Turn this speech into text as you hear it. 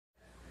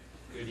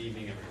Good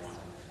evening, everyone.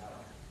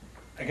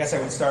 I guess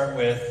I would start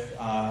with,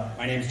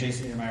 my name is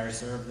Jason Niemeyer. I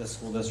serve the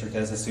school district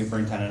as a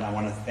superintendent. I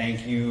want to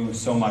thank you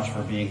so much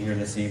for being here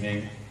this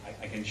evening.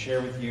 I can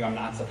share with you, I'm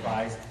not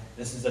surprised,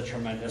 this is a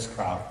tremendous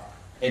crowd.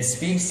 It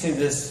speaks to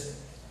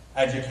this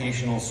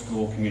educational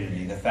school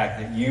community, the fact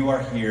that you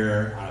are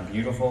here on a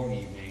beautiful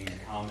evening to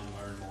come and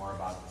learn more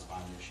about this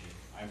bond issue.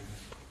 I'm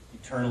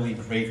eternally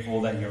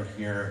grateful that you're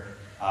here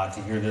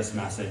to hear this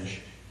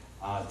message.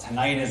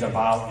 Tonight is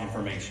about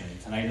information.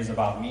 Tonight is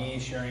about me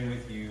sharing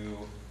with you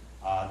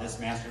this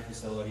master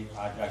facility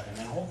project, and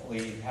then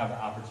hopefully have the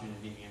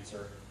opportunity to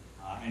answer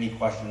any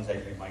questions that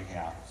you might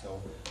have. So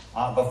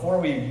before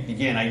we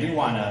begin, I do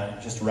want to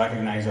just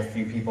recognize a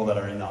few people that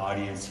are in the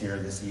audience here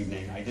this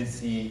evening. I did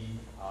see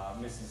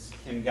Mrs.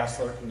 Kim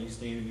Gessler. Can you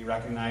stand and be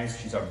recognized?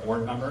 She's our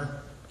board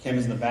member. Kim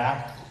is in the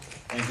back.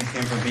 Thank you,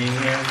 Kim, for being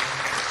here.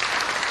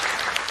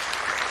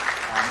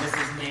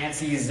 Mrs.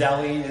 Nancy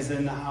Zelli is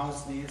in the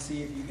house.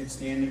 Nancy, if you could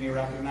stand to be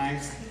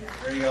recognized.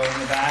 There you go in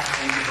the back.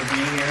 Thank you for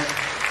being here.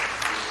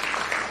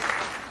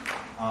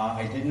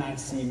 I did not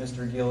see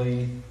Mr.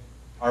 Gilly.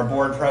 Our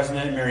board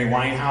president, Mary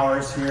Weinhauer,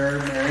 is here.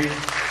 Mary.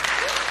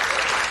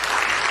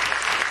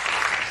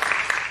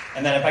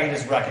 And then if I could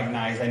just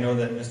recognize, I know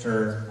that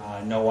Mr.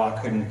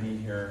 Nowak couldn't be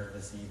here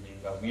this evening,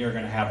 but we are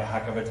going to have a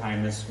heck of a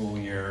time this school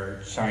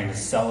year trying to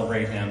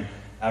celebrate him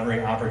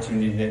every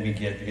opportunity that we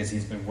get, because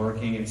he's been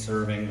working and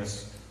serving the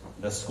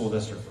school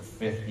district for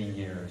 50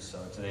 years. So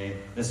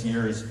this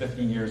year is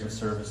 50 years of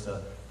service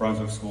to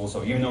Brunswick Schools.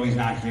 So even though he's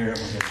not here, we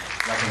can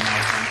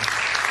recognize him.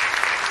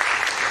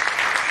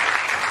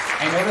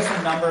 I noticed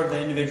a number of the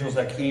individuals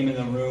that came in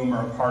the room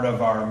are part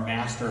of our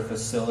Master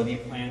Facility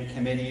Plan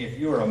Committee. If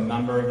you are a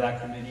member of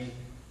that committee,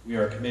 we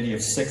are a committee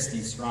of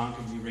 60 strong.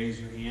 Could you raise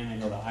your hand? I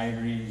know the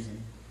Ivories.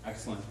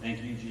 Excellent.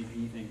 Thank you,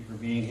 GP. Thank you for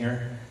being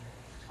here.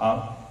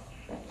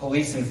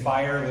 Police and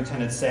Fire,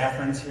 Lieutenant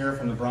Safran's here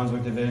from the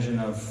Brunswick Division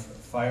of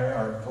Fire,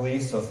 our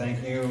police. So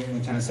thank you,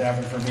 Lieutenant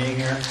Safran, for being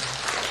here.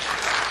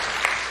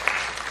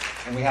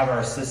 And we have our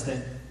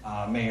Assistant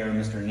Mayor,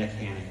 Mr. Nick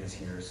Hannick, is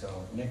here.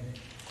 So Nick,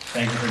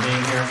 thank you for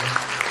being here.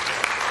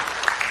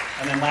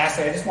 And then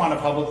lastly, I just want to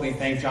publicly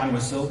thank John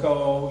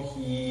Wasilko.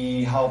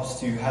 He helps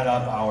to head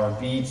up our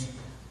Beat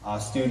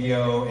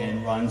studio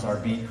and runs our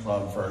Beat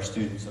Club for our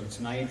students. So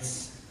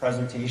tonight's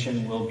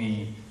presentation will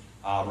be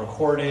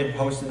recorded,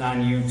 posted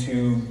on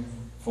YouTube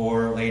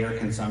for later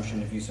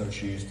consumption if you so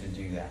choose to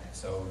do that.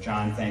 So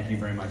John, thank you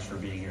very much for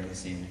being here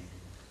this evening.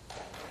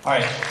 All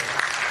right.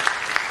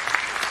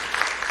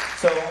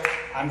 So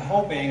I'm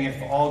hoping,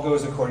 if all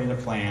goes according to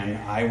plan,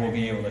 I will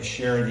be able to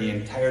share the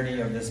entirety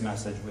of this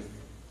message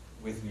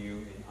with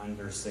you in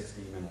under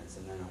 60 minutes.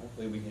 And then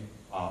hopefully we can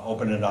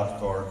open it up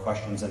for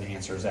questions and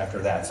answers after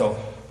that. So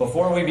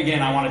before we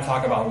begin, I want to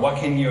talk about what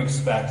can you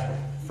expect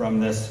from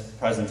this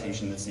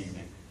presentation this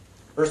evening.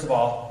 First of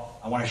all,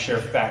 I want to share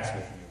facts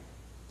with you.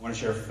 I want to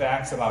share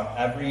facts about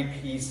every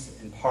piece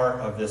and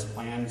part of this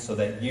plan so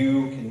that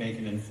you can make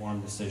an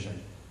informed decision.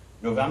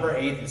 November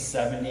 8th is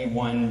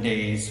 71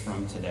 days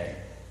from today.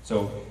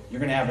 So you're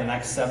going to have the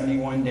next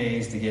 71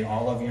 days to get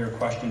all of your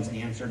questions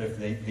answered if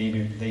they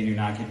do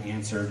not get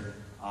answered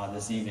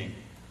this evening.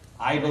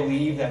 I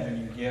believe that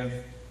when you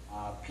give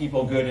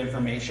people good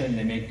information,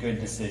 they make good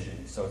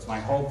decisions. So it's my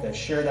hope that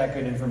share that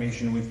good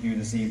information with you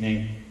this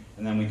evening,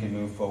 and then we can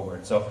move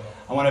forward. So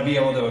I want to be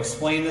able to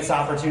explain this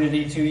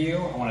opportunity to you.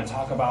 I want to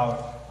talk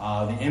about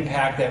the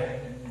impact that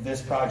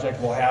this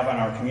project will have on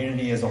our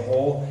community as a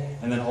whole,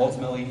 and then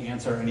ultimately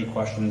answer any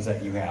questions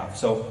that you have.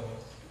 So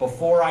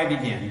before I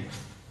begin,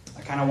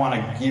 I kind of want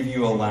to give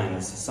you a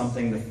lens,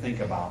 something to think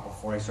about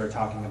before I start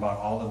talking about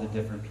all of the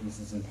different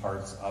pieces and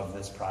parts of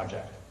this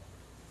project.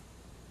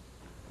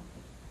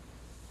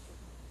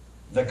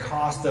 The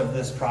cost of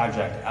this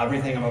project,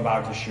 everything I'm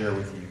about to share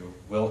with you,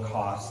 will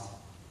cost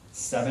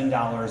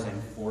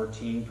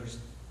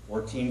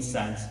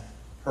 $7.14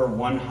 per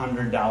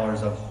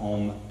 $100 of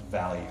home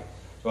value.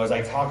 So as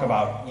I talk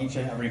about each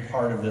and every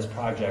part of this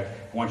project,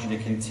 I want you to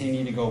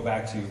continue to go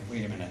back to,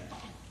 wait a minute,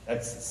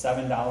 that's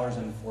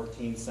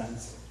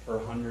 $7.14 per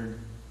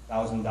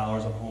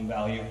 $100,000 of home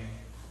value.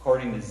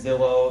 According to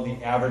Zillow, the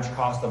average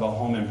cost of a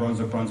home in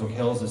Brunswick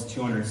Hills is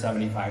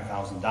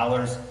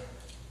 $275,000.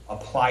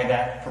 Apply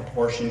that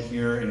proportion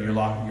here, and you're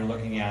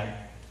looking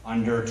at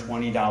under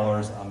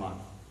 $20 a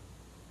month.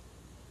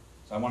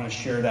 So I want to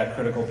share that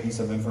critical piece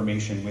of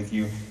information with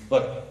you.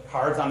 Look,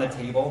 cards on the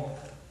table.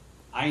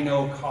 I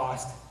know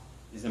cost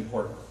is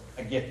important.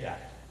 I get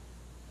that.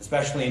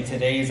 Especially in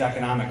today's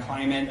economic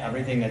climate,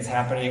 everything that's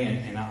happening,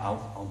 and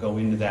I'll go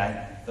into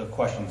that, the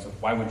questions of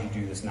why would you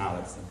do this now?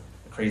 That's the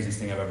craziest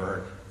thing I've ever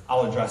heard.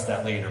 I'll address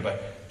that later,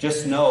 but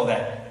just know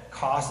that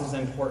cost is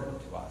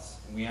important to us,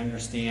 and we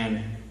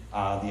understand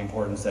the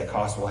importance that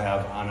cost will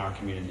have on our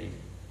community.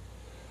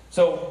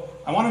 So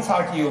I want to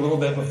talk to you a little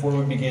bit before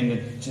we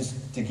begin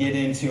to get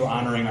into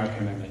honoring our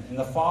commitment. In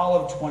the fall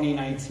of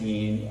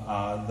 2019,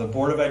 the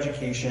Board of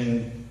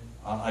Education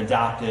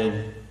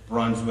adopted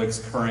Brunswick's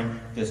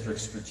current district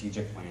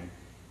strategic plan.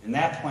 And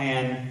that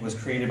plan was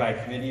created by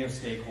a committee of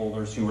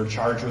stakeholders who were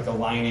charged with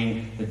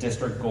aligning the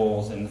district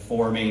goals in the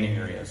 4 main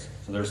areas.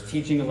 So there's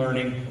teaching and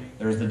learning,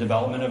 there's the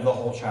development of the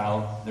whole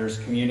child, there's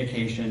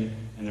communication,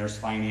 and there's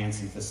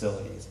finance and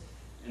facilities.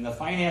 And the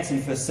finance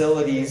and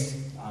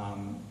facilities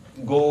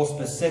goal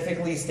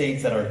specifically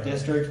states that our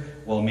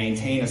district will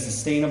maintain a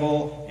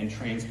sustainable and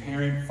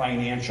transparent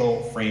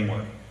financial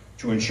framework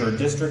to ensure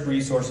district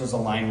resources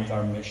align with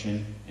our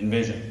mission and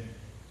vision.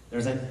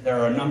 There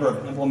are a number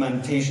of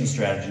implementation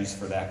strategies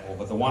for that goal,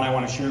 but the one I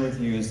want to share with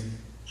you is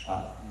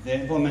the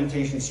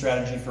implementation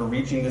strategy for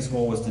reaching this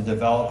goal was to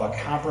develop a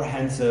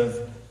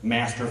comprehensive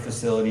master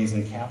facilities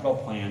and capital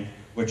plan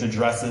which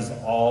addresses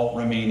all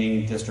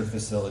remaining district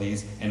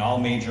facilities and all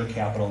major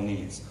capital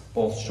needs,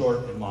 both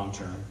short and long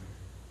term.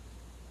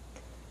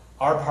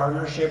 Our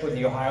partnership with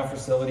the Ohio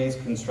Facilities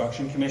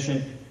Construction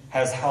Commission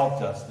has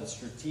helped us to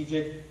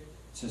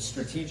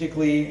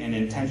strategically and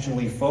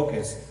intentionally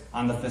focus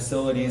on the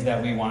facilities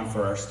that we want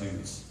for our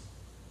students.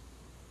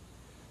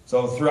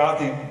 So throughout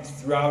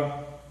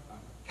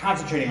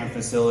concentrating on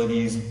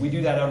facilities, we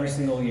do that every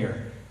single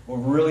year. We're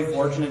really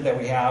fortunate that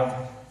we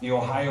have the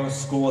Ohio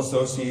School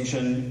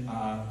Association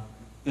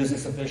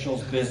Business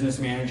Officials Business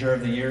Manager of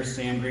the Year,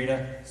 Sam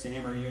Greta.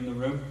 Sam, are you in the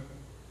room?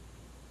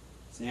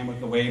 Sam with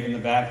the wave in the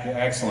back. Yeah,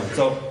 excellent.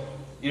 So,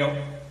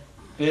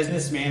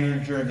 Business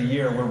Manager of the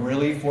Year, we're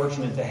really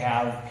fortunate to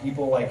have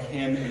people like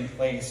him in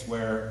place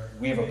where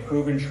we have a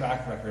proven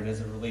track record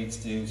as it relates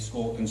to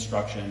school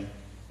construction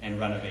and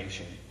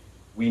renovation.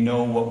 We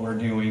know what we're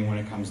doing when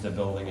it comes to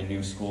building a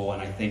new school,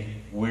 and I think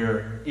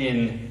we're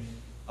in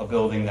a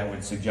building that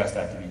would suggest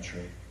that to be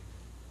true.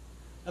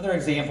 Another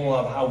example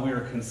of how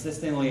we're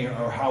consistently,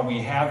 or how we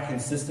have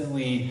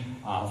consistently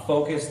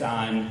focused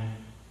on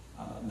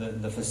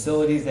the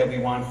facilities that we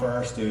want for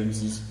our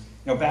students is,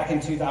 back in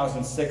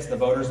 2006, the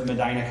voters of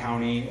Medina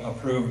County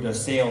approved a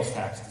sales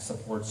tax to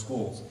support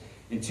schools.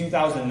 In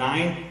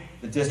 2009,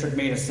 the district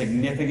made a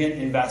significant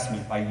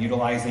investment by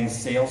utilizing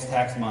sales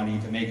tax money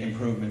to make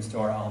improvements to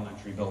our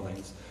elementary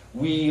buildings.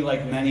 We,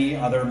 like many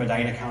other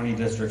Medina County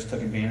districts,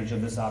 took advantage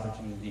of this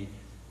opportunity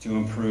to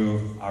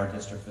improve our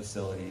district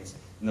facilities.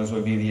 And those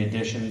would be the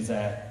additions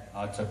that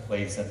took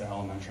place at the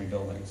elementary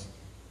buildings.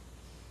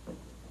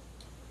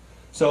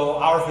 So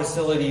our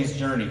facilities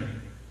journey.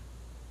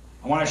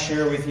 I want to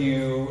share with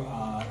you,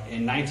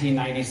 in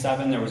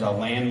 1997, there was a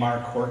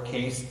landmark court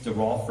case,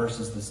 DeRolf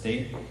versus the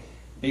state.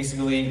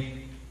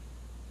 Basically,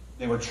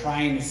 they were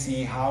trying to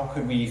see how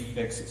could we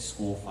fix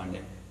school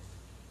funding.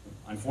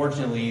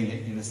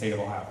 Unfortunately, in the state of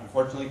Ohio,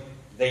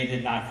 they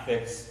did not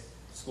fix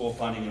school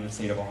funding in the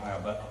state of Ohio,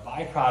 but a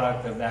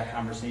byproduct of that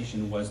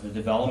conversation was the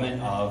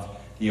development of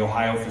the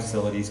Ohio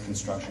Facilities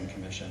Construction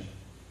Commission.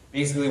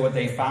 Basically, what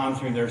they found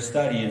through their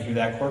study and through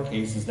that court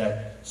case is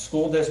that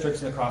school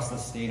districts across the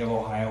state of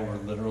Ohio were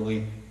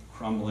literally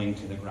crumbling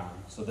to the ground.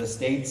 So the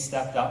state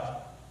stepped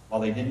up.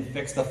 While they didn't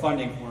fix the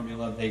funding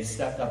formula, they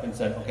stepped up and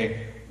said,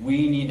 okay,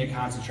 we need to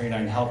concentrate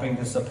on helping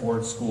to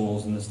support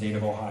schools in the state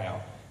of Ohio.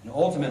 And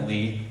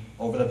ultimately,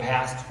 over the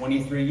past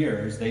 23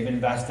 years, they've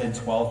invested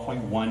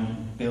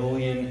 $12.1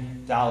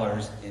 billion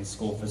in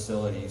school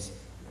facilities.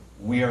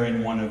 We are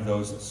in one of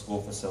those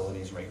school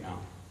facilities right now.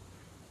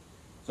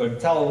 So to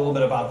tell a little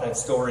bit about that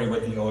story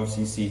with the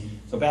OFCC.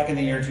 So back in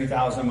the year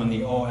 2000, when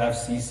the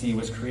OFCC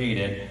was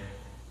created,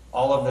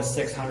 all of the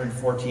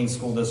 614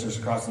 school districts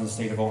across the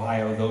state of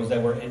Ohio, those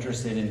that were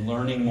interested in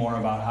learning more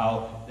about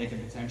how they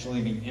could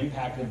potentially be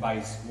impacted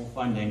by school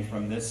funding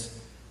from this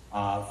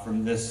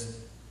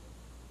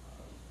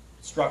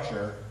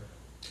structure,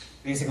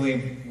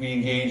 basically we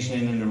engaged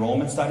in an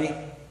enrollment study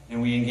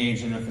and we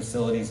engaged in a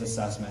facilities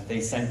assessment. They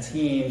sent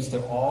teams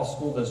to all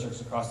school districts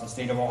across the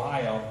state of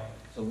Ohio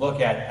to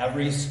look at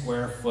every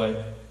square foot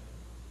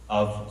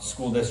of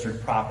school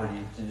district property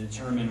to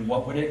determine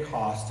what would it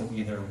cost to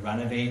either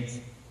renovate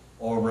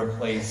or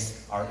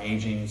replace our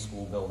aging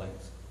school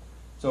buildings.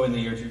 So in the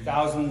year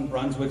 2000,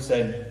 Brunswick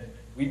said,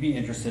 we'd be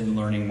interested in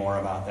learning more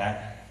about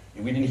that.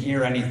 And we didn't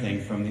hear anything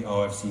from the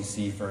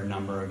OFCC for a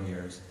number of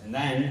years. And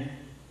then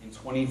in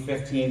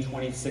 2015,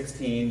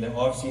 2016, the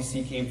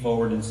OFCC came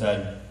forward and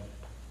said,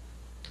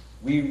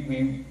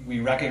 we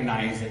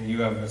recognize that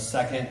you have the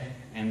second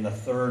and the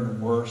third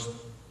worst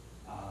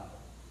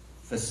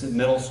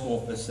middle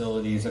school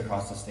facilities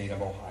across the state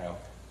of Ohio.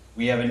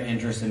 We have an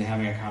interest in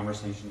having a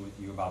conversation with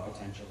you about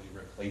potentially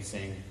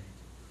replacing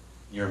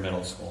your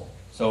middle school.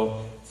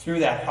 So through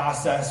that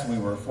process, we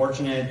were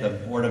fortunate.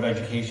 The Board of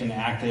Education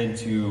acted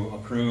to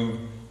approve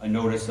a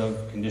notice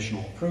of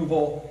conditional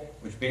approval,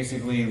 which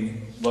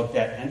basically looked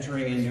at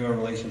entering into a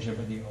relationship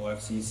with the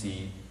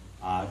OFCC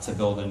to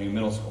build a new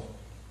middle school.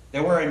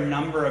 There were a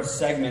number of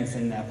segments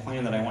in that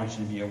plan that I want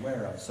you to be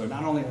aware of. So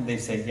not only did they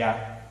say,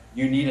 yeah,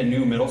 you need a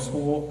new middle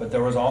school, but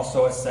there was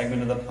also a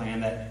segment of the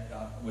plan that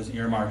was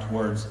earmarked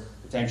towards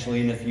potentially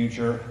in the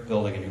future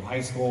building a new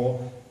high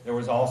school. There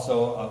was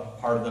also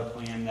a part of the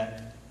plan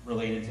that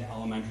related to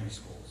elementary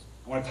schools.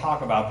 I want to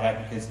talk about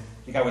that because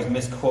I think I was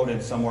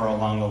misquoted somewhere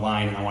along the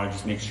line, and I want to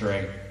just make sure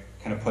I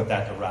kind of put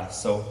that to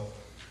rest. So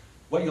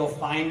What you'll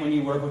find when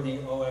you work with the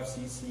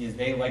OFCC is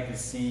they like to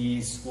see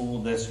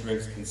school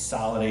districts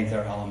consolidate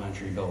their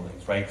elementary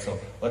buildings, right? So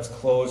let's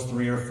close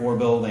 3 or 4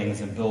 buildings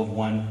and build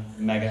one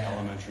mega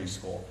elementary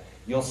school.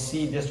 You'll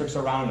see districts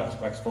around us,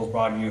 Brecksville,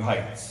 Broadview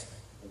Heights,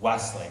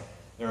 Westlake.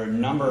 There are a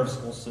number of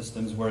school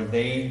systems where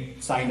they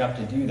signed up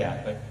to do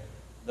that, but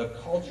the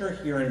culture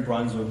here in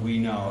Brunswick, we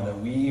know that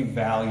we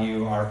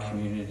value our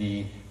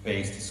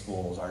community-based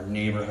schools, our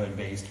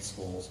neighborhood-based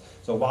schools.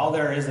 So while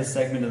there is a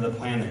segment of the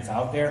plan that's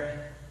out there,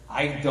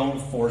 I don't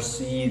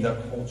foresee the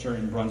culture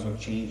in Brunswick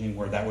changing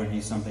where that would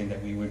be something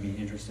that we would be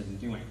interested in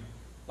doing.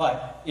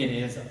 But it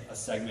is a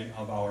segment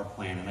of our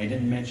plan. And I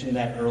didn't mention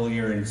that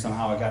earlier, and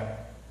somehow I got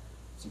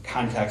some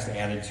context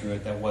added to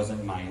it that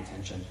wasn't my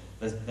intention.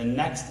 The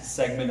next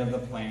segment of the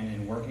plan,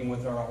 in working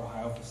with our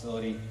Ohio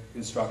Facility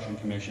Construction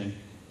Commission,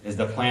 is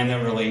the plan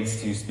that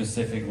relates to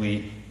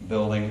specifically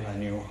building a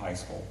new high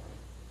school.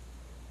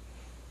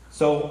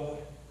 So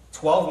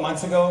 12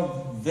 months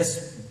ago,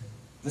 this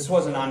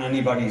wasn't on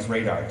anybody's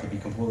radar, to be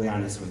completely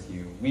honest with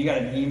you. We got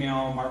an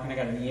email, Mark and I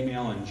got an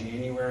email in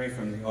January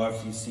from the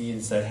OFCC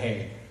and said,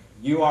 hey,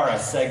 you are a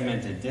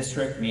segmented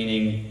district,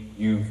 meaning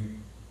you've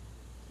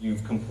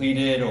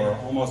completed or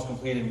almost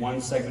completed one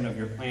segment of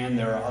your plan.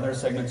 There are other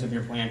segments of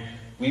your plan.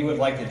 We would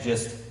like to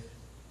just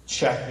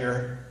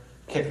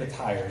kick the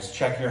tires,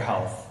 check your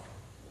health.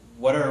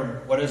 What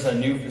does a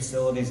new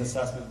facilities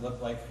assessment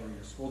look like for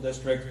your school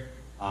district?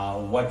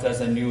 What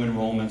does a new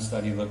enrollment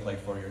study look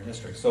like for your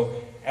district? So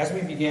as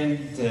we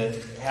begin to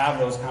have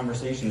those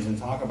conversations and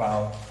talk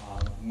about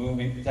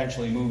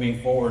potentially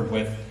moving forward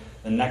with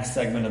the next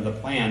segment of the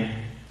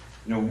plan,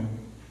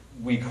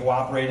 we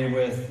cooperated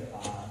with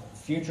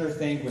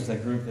FutureThink, was the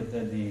group that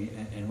did the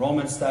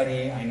enrollment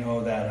study. I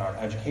know that our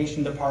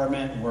education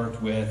department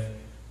worked with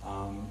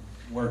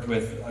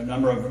a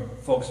number of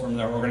folks from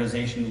their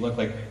organization to look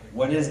like,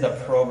 what is the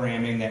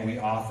programming that we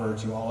offer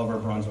to all of our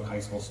Brunswick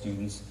High School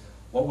students?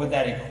 What would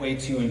that equate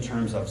to in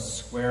terms of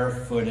square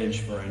footage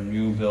for a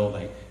new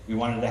building? We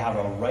wanted to have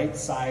a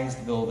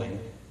right-sized building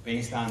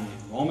based on the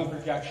enrollment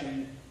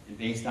projection and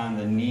based on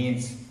the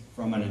needs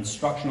from an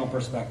instructional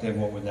perspective.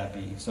 What would that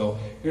be? So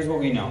here's what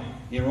we know.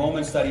 The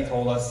enrollment study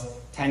told us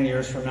 10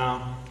 years from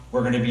now,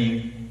 we're going to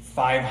be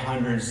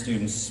 500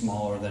 students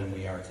smaller than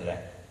we are today.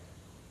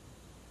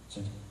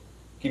 So to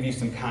give you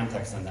some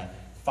context on that,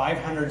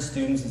 500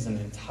 students is an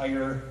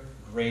entire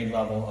grade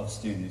level of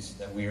students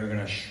that we are going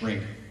to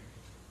shrink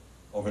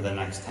over the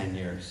next 10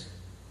 years.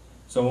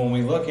 So when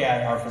we look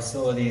at our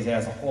facilities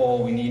as a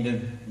whole, we need to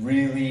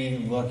really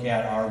look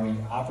at, are we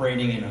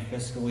operating in a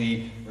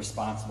fiscally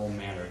responsible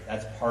manner?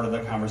 That's part of the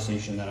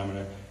conversation that I'm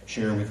going to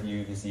share with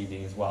you this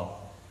evening as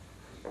well.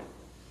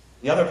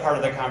 The other part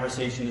of the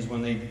conversation is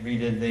when they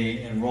redid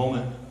the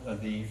enrollment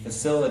of the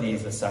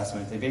facilities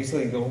assessment, they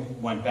basically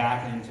went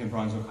back into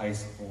Brunswick High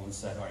School and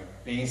said, all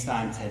right, based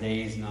on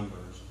today's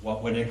numbers,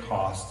 what would it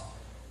cost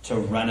to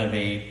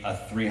renovate a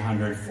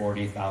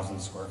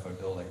 340,000 square foot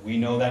building? We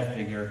know that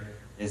figure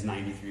is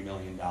 $93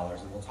 million,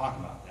 and we'll talk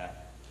about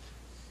that.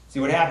 See,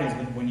 what happens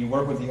when you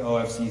work with the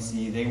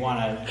OFCC,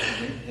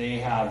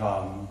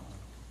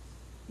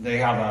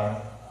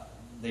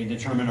 they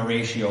determine a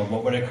ratio of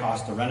what would it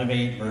cost to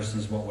renovate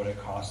versus what would it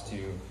cost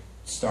to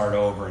start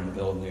over and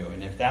build new.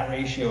 And if that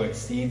ratio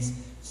exceeds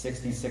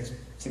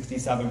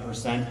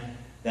 67%,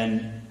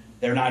 then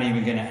they're not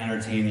even going to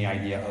entertain the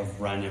idea of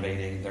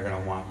renovating. They're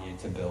going to want you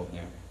to build new.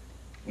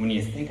 When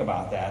you think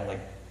about that, like,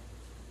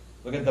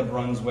 look at the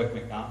Brunswick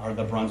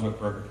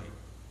Burger King.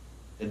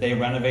 Did they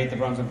renovate the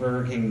Brunswick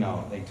Burger King?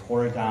 No. They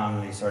tore it down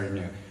and they started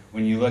new.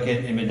 When you look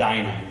at in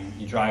Medina,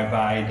 you drive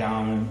by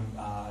down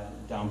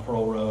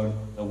Pearl Road,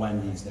 the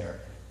Wendy's there.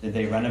 Did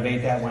they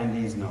renovate that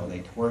Wendy's? No. They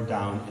tore it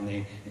down,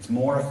 and it's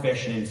more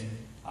efficient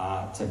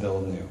to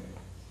build new.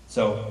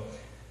 So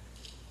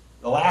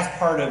the last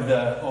part of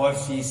the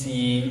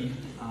OFCC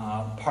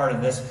part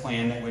of this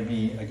plan that would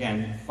be,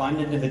 again,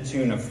 funded to the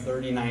tune of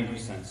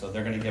 39%. So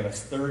they're going to give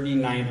us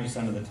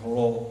 39% of the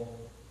total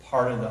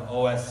part of the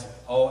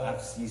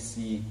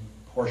OFCC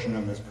portion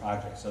of this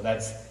project. So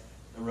that's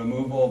the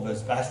removal of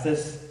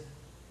asbestos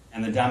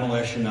and the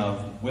demolition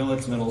of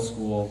Willits Middle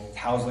School,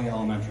 Towsley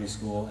Elementary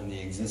School, and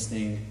the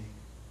existing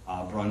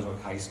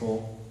Brunswick High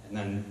School, and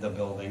then the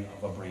building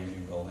of a brand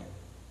new building.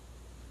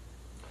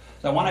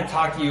 So I want to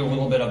talk to you a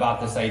little bit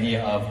about this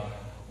idea of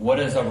what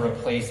is a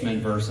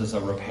replacement versus a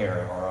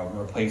repair, or a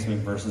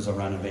replacement versus a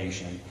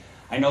renovation.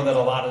 I know that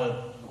a lot of the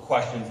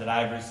questions that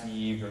I've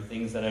received, or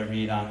things that I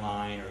read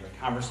online, or the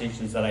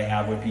conversations that I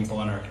have with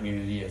people in our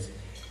community is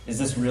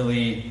this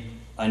really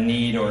a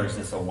need or is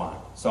this a want?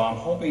 So I'm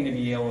hoping to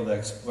be able to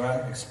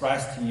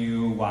express to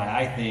you why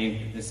I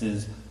think this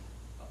is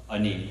a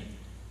need.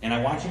 And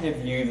I want you to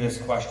view this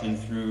question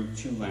through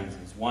two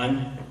lenses.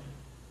 One,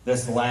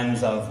 this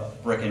lens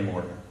of brick and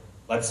mortar.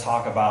 Let's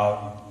talk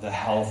about the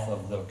health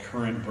of the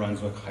current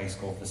Brunswick High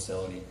School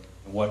facility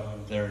and what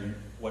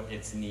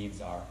its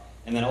needs are.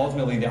 And then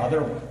ultimately, the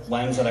other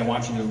lens that I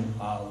want you to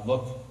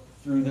look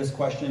through this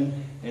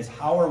question is,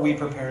 how are we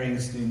preparing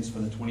students for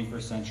the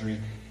 21st century?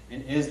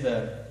 And is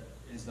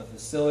is the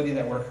facility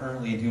that we're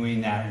currently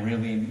doing that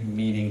really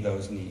meeting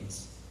those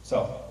needs?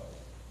 So,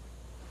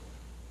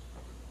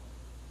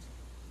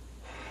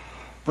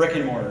 brick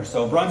and mortar.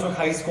 So Brunswick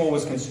High School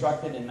was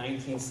constructed in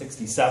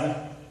 1967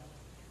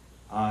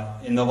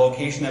 in the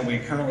location that we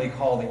currently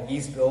call the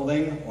East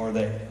Building or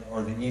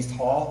the East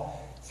Hall.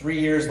 3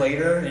 years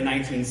later, in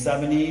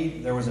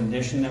 1970, there was an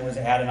addition that was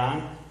added on.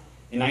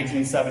 In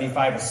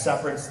 1975, a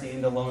separate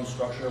standalone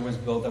structure was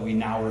built that we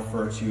now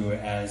refer to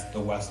as the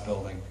West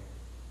Building.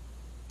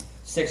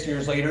 6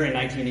 years later, in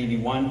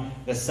 1981,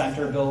 the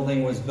Center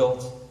Building was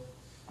built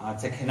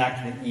to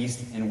connect the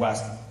East and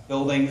West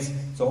buildings.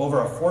 So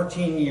over a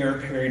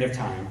 14-year period of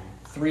time,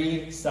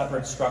 3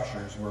 separate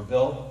structures were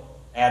built,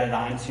 added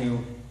onto,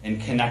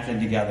 and connected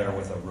together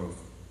with a roof.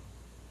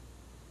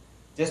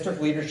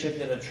 District leadership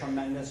did a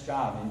tremendous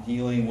job in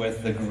dealing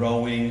with the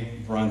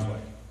growing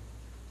Brunswick.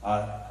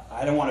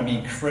 I don't want to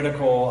be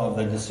critical of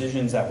the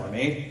decisions that were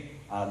made.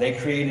 They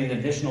created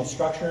additional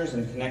structures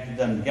and connected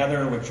them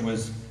together,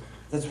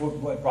 that's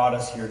what brought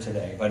us here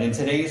today. But in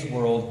today's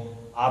world,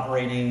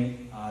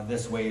 operating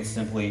this way is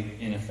simply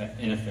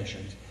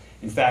inefficient.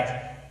 In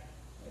fact,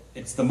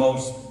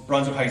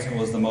 Brunswick High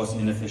School is the most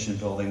inefficient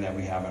building that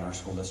we have in our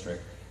school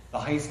district. The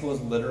high school is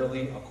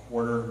literally a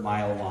quarter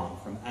mile long.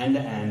 From end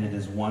to end, it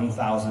is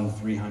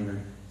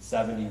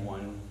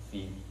 1,371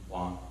 feet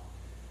long.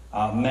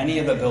 Many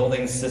of the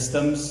building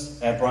systems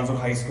at Brunswick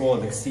High School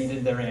have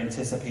exceeded their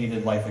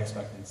anticipated life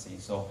expectancy.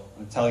 So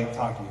I'm going to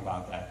talk to you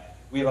about that.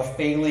 We have a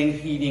failing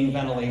heating,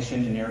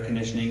 ventilation, and air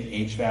conditioning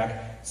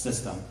HVAC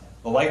system.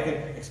 The life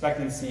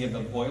expectancy of the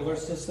boiler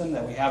system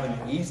that we have in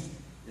the East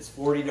is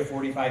 40 to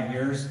 45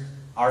 years.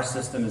 Our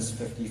system is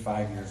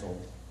 55 years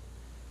old.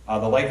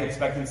 The life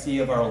expectancy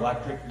of our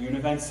electric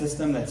univent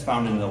system that's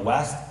found in the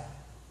West,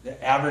 the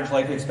average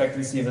life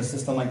expectancy of a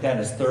system like that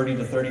is 30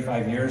 to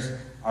 35 years.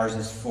 Ours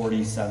is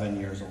 47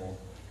 years old.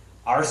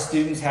 Our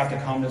students have to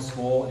come to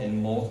school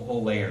in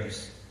multiple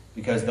layers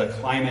because the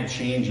climate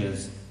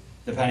changes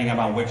depending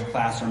upon which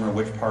classroom or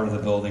which part of the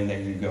building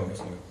that you go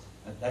to.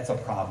 That's a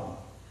problem.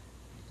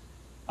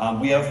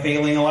 We have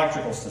failing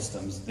electrical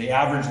systems. The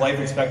average life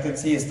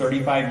expectancy is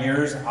 35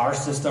 years. Our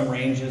system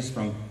ranges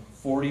from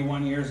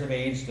 41 years of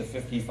age to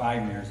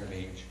 55 years of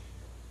age.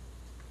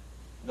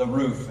 The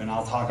roof, and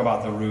I'll talk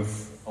about the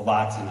roof a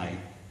lot tonight.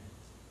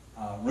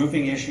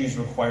 Roofing issues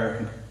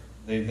require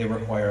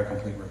a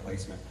complete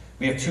replacement.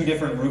 We have 2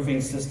 different roofing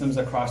systems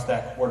across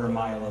that quarter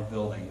mile of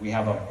building. We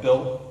have a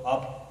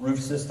built-up roof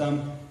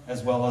system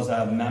as well as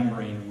a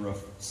membrane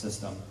roof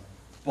system.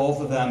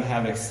 Both of them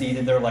have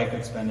exceeded their life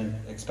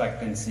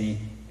expectancy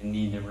and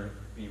need to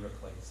be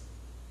replaced.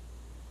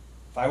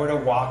 If I were to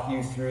walk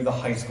you through the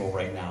high school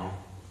right now,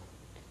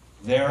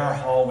 there are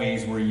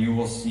hallways where you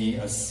will see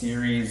a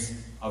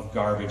series of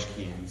garbage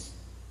cans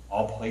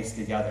all placed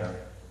together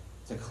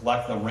to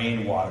collect the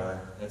rainwater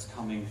that's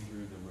coming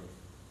through the roof.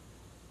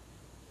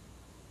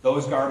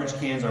 Those garbage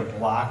cans are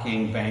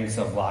blocking banks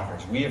of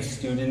lockers. We have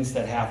students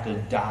that have to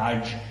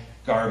dodge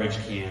garbage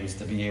cans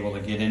to be able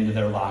to get into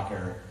their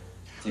locker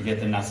to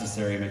get the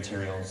necessary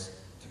materials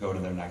to go to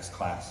their next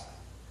class.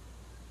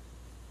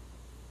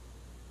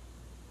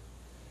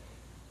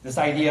 This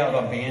idea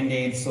of a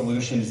Band-Aid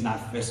solution is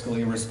not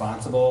fiscally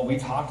responsible. We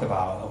talked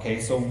about, okay,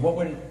 so what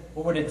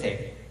would it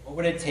take? What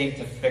would it take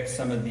to fix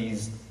some of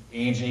these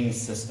aging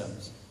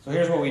systems? So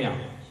here's what we know.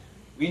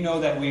 We know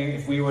that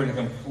if we were to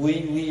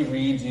completely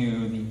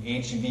redo the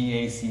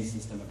HVAC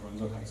system at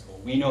Brunswick High School,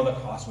 we know the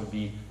cost would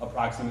be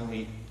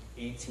approximately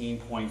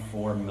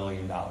 $18.4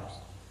 million.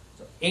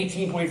 So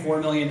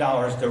 $18.4 million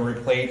to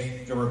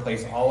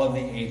replace all of the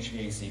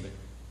HVAC, but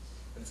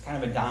it's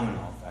kind of a domino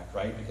effect,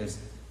 right? Because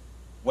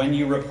when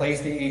you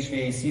replace the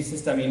HVAC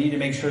system, you need to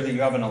make sure that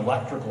you have an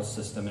electrical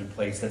system in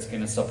place that's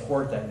going to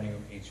support that new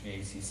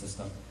HVAC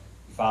system.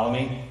 You follow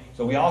me?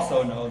 So we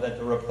also know that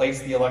to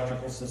replace the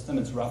electrical system,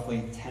 it's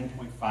roughly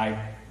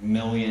 $10.5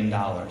 million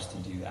to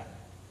do that.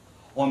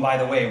 Oh, and by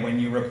the way, when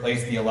you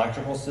replace the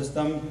electrical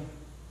system,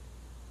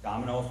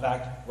 domino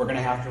effect, we're going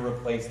to have to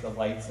replace the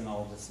lights and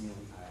all of the ceiling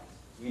tiles.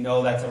 We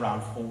know that's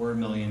around $4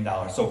 million.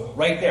 So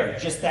right there,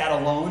 just that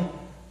alone,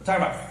 we're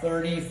talking about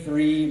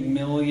 $33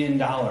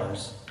 million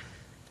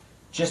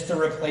just to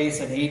replace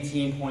an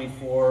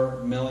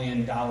 $18.4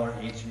 million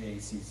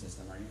HVAC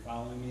system. Are you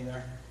following me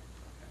there?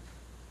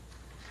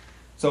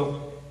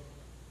 So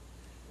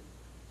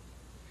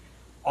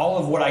all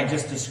of what I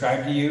just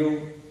described to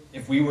you,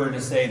 if we were to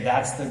say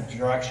that's the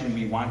direction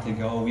we want to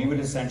go, we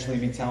would essentially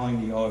be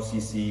telling the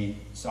OFCC,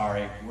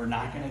 sorry, we're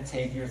not going to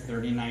take your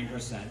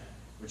 39%,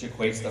 which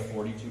equates to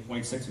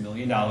 $42.6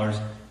 million.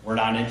 We're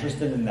not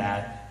interested in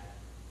that.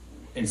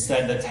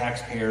 Instead, the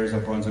taxpayers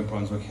of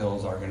Brunswick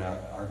Hills are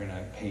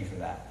gonna pay for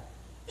that.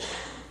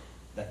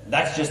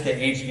 That's just the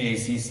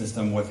HVAC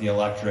system with the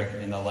electric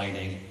and the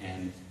lighting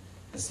and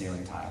the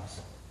ceiling tiles.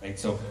 Right?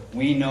 So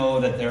we know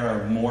that there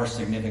are more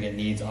significant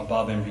needs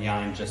above and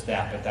beyond just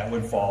that, but that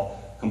would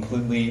fall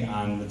completely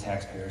on the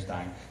taxpayer's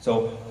dime.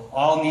 So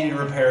all needed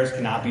repairs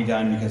cannot be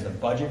done because of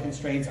budget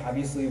constraints.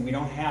 Obviously, we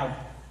don't have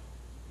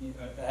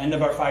At the end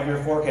of our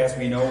 5-year forecast,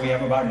 we know we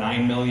have about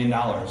 $9 million.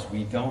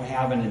 We don't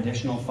have an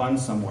additional fund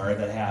somewhere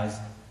that has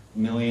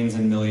millions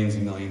and millions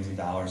and millions of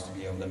dollars to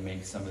be able to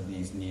make some of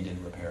these needed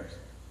repairs.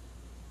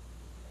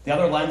 The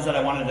other lens that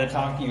I wanted to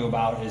talk to you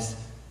about is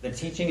the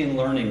teaching and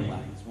learning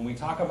lens. When we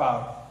talk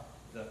about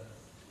the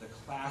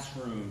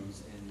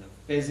classrooms and the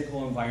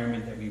physical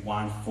environment that we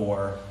want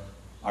for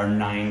our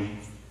 9th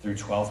through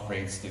 12th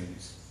grade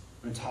students,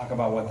 I'm going to talk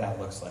about what that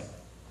looks like.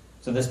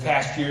 So this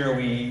past year,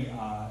 we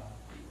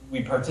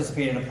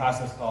participated in a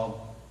process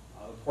called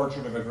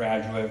Portrait of a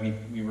Graduate.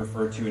 We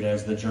refer to it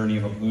as the Journey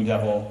of a Blue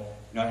Devil.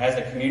 As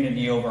a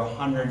community, over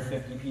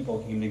 150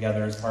 people came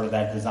together as part of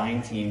that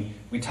design team.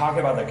 We talked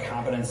about the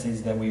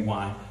competencies that we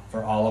want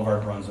for all of our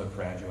Brunswick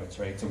graduates,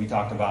 right? So we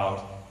talked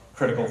about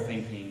critical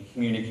thinking,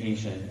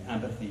 communication,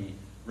 empathy,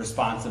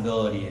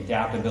 responsibility,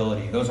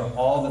 adaptability. Those are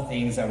all the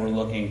things that we're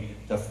looking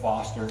to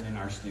foster in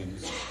our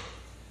students.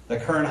 The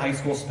current high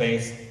school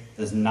space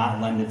does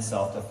not lend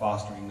itself to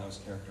fostering those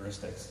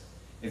characteristics.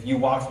 If you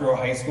walk through a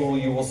high school,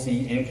 you will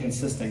see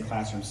inconsistent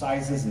classroom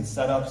sizes and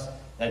setups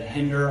that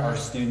hinder our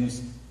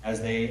students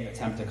as they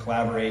attempt to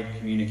collaborate,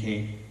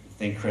 communicate, and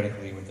think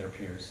critically with their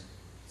peers.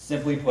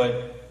 Simply put,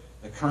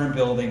 the current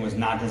building was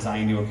not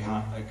designed to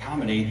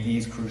accommodate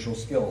these crucial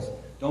skills.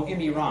 Don't get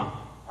me wrong,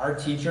 our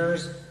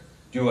teachers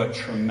do a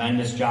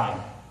tremendous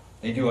job.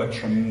 They do a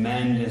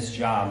tremendous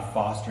job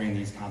fostering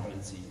these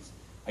competencies.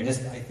 I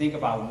think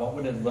about what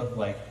would it look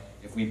like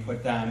if we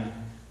put them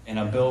in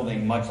a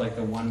building much like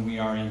the one we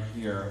are in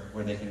here,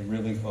 where they can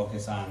really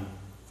focus on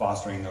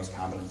fostering those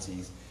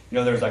competencies.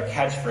 There's a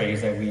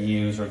catchphrase that we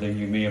use, or that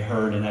you may have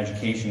heard in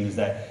education, is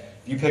that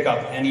if you pick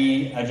up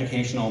any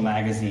educational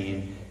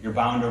magazine, you're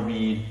bound to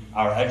read,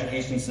 our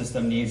education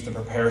system needs to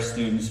prepare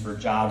students for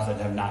jobs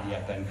that have not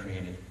yet been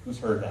created. Who's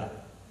heard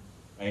that,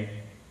 right?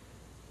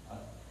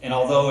 And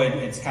although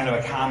it's kind of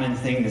a common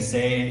thing to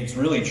say, it's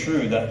really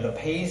true that the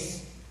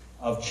pace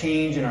of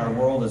change in our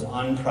world is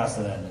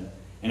unprecedented.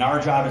 And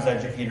our job as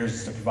educators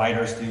is to provide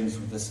our students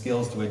with the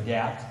skills to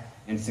adapt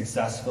and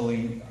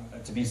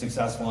to be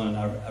successful in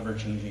an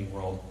ever-changing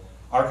world.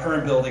 Our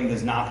current building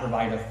does not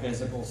provide a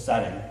physical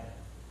setting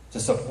to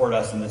support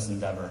us in this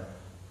endeavor.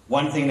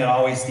 One thing that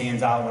always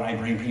stands out when I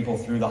bring people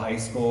through the high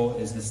school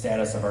is the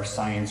status of our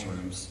science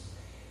rooms.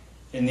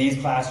 In these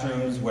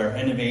classrooms where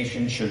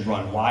innovation should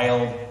run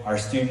wild, our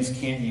students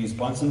can't use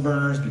Bunsen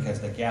burners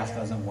because the gas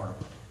doesn't work.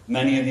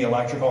 Many of the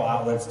electrical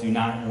outlets do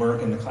not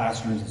work in the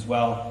classrooms as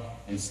well,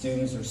 and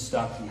students are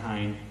stuck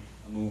behind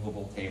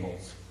movable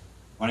tables.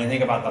 When I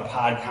think about the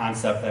pod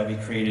concept that we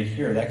created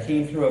here, that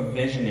came through a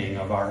visioning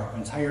of our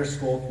entire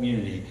school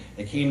community.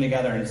 They came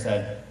together and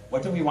said,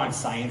 what do we want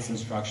science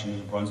instruction in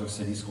the Brunswick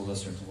City School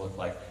District to look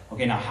like?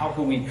 Okay, now how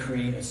can we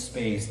create a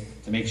space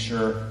to make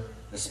sure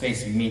the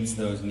space meets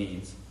those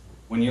needs?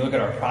 When you look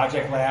at our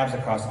project labs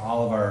across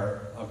all of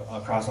our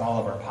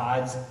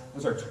pods,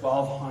 those are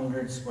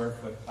 1,200 square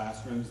foot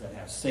classrooms that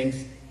have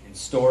sinks and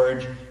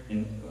storage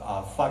and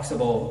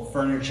flexible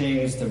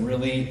furnishings to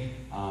really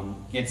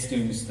get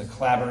students to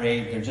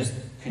collaborate. They're just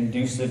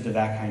conducive to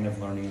that kind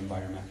of learning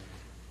environment.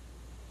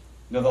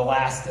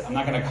 I'm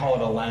not going to call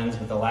it a lens,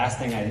 but the last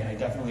thing I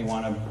definitely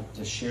want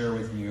to share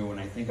with you when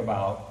I think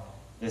about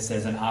this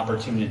as an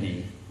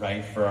opportunity,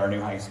 right, for our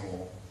new high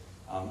school,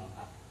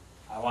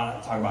 I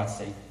want to talk about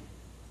safety.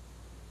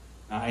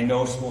 I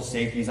know school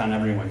safety is on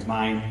everyone's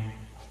mind.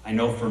 I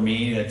know for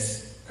me that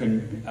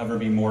couldn't ever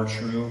be more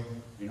true.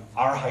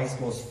 Our high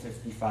school is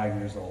 55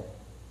 years old.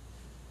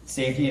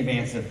 Safety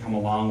advances have come a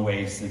long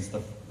way since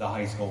the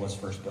high school was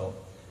first built.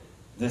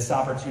 This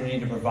opportunity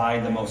to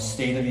provide the most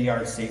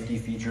state-of-the-art safety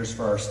features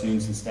for our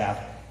students and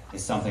staff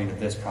is something that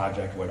this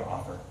project would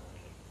offer.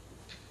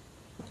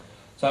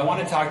 So I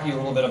want to talk to you a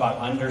little bit about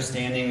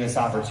understanding this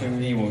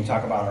opportunity when we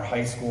talk about our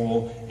high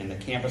school and the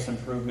campus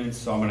improvements.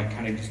 So I'm going to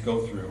kind of just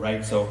go through,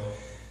 right? So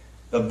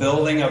the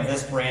building of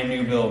this brand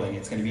new building,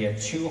 it's going to be a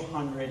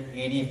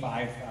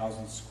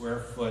 285,000 square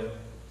foot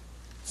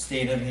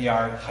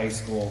state-of-the-art high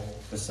school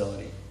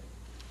facility.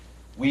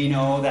 We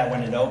know that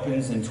when it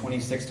opens in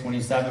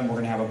 26-27, we're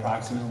going to have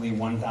approximately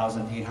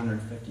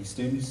 1,850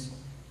 students.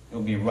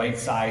 It'll be right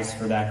sized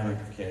for that group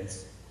of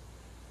kids.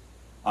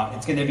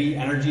 It's going to be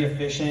energy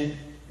efficient.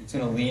 It's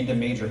going to lead to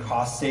major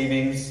cost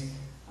savings.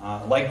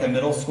 Like the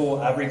middle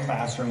school, every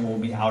classroom will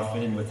be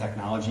outfitted with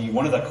technology.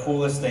 One of the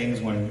coolest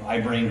things when I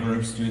bring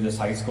groups through this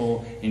high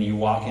school and you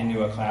walk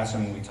into a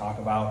classroom and we talk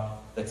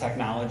about the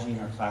technology in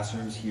our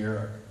classrooms here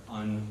are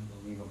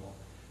unbelievable.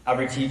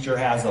 Every teacher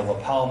has a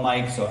lapel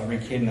mic, so every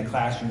kid in the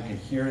classroom can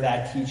hear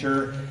that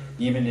teacher.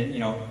 Even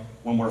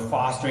when we're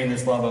fostering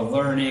this love of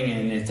learning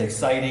and it's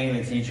exciting,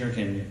 the teacher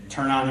can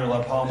turn on their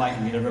lapel mic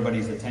and get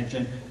everybody's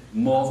attention.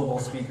 Multiple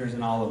speakers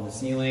in all of the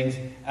ceilings.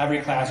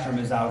 Every classroom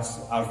is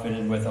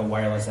outfitted with a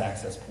wireless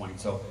access point.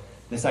 So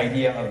this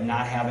idea of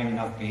not having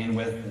enough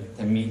bandwidth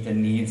to meet the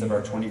needs of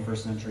our 21st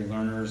century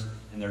learners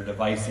and their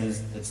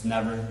devices, it's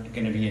never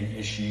going to be an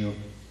issue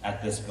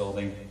at this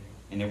building,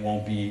 and it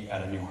won't be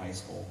at a new high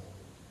school.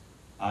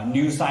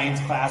 New science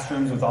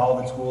classrooms with all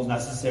the tools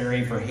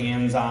necessary for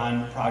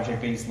hands-on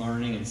project-based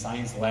learning and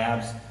science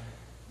labs.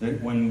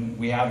 when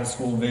we have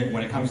the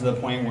when it comes to the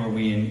point where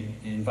we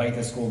invite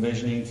the school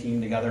visioning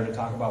team together to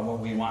talk about what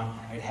we want,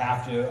 I'd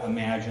have to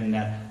imagine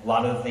that a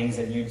lot of the things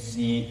that you'd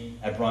see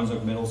at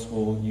Brunswick Middle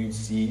School, you'd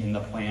see in the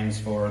plans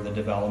for the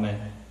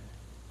development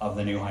of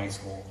the new high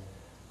school.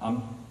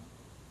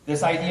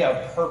 This idea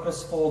of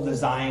purposeful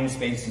design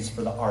spaces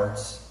for the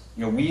arts,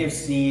 we have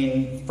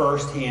seen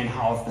firsthand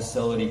how a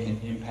facility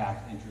can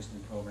impact interest in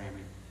programming.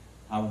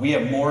 We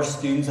have more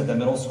students at the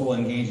middle school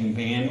engaged in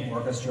band,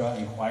 orchestra,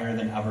 and choir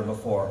than ever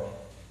before.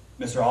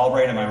 Mr.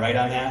 Albright, am I right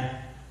on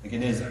that? Like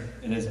it is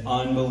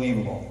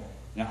unbelievable.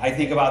 I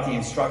think about the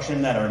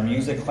instruction that our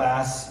music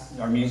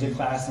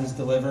classes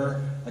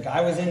deliver. Like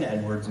I was in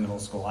Edwards Middle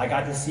School. I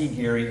got to see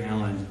Gary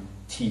Allen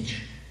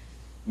teach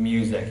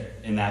music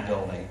in that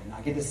building. And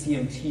I get to see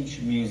him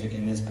teach music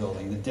in this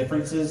building. The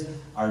differences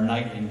are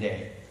night and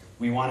day.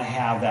 We want to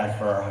have that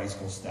for our high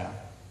school staff.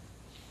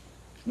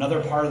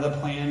 Another part of the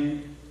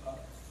plan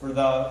for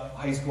the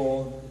high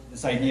school,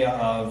 this idea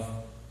of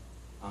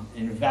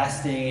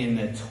investing in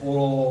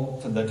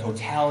the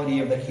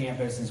totality of the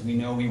campus, is we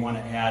know we want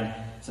to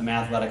add some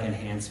athletic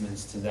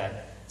enhancements to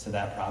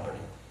that property.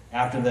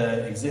 After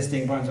the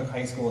existing Brunswick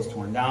High School is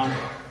torn down,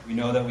 we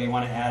know that we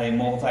want to add a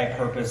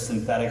multi-purpose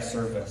synthetic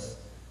surface,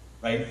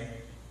 right,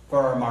 for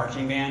our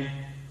marching band.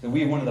 So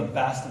we have one of the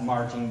best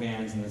marching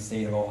bands in the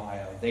state of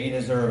Ohio. They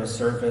deserve a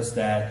surface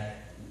that,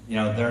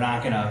 they're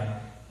not going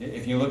to.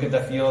 If you look at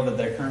the field that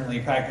they're currently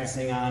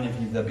practicing on,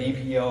 the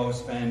BPO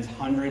spends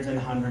hundreds and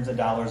hundreds of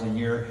dollars a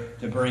year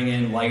to bring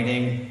in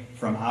lighting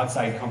from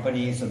outside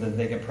companies so that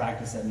they can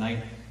practice at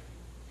night,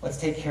 let's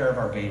take care of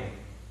our band.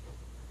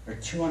 They're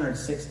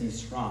 260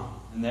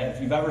 strong. And that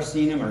if you've ever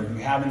seen them or if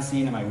you haven't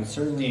seen them, I would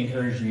certainly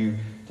encourage you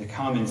to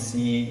come and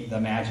see the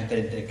magic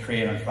that they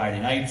create on Friday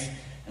nights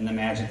and the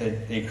magic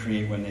that they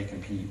create when they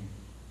compete.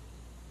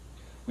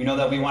 We know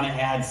that we want to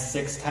add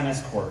 6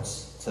 tennis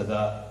courts to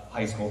the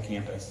high school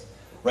campus.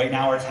 Right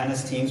now, our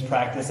tennis teams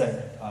practice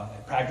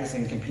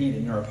and compete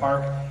at Nura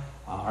Park.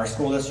 Our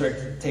school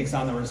district takes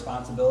on the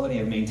responsibility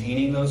of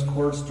maintaining those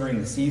courts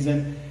during the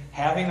season.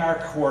 Having our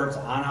courts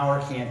on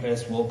our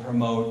campus will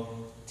promote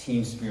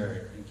team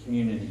spirit and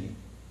community.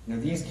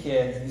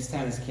 These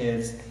tennis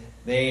kids,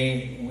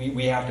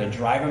 we have to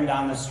drive them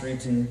down the street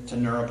to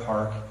Nura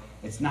Park.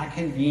 It's not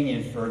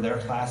convenient for their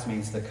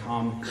classmates to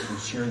come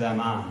and cheer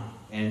them on.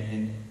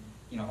 And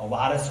a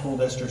lot of school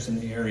districts in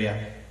the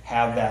area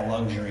have that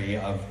luxury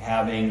of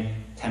having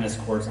tennis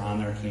courts on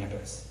their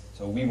campus.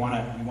 So we want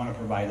to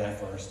provide that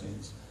for our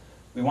students.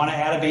 We want to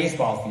add a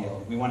baseball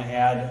field. We want to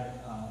add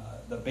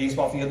the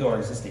baseball field to our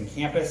existing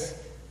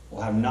campus.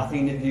 We'll have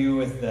nothing to do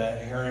with the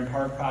Heron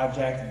Park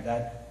project.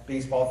 That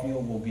baseball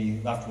field will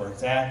be left where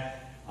it's at.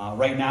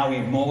 Right now we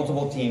have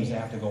multiple teams that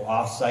have to go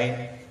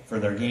off-site for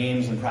their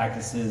games and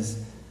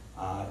practices.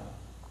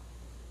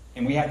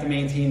 And we have to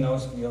maintain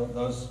those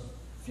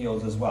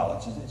fields as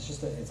well.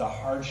 It's a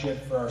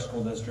hardship for our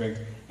school district,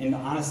 and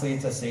honestly,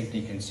 it's a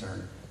safety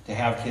concern to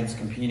have kids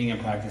competing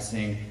and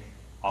practicing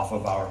off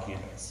of our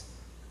campus.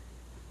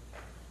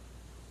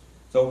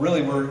 So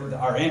really,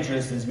 our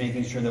interest is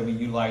making sure that we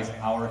utilize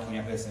our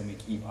campus and we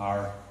keep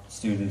our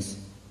students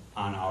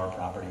on our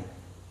property.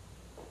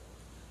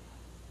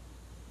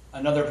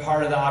 Another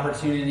part of the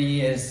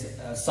opportunity is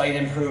site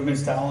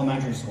improvements to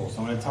elementary schools.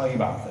 So I'm going to tell you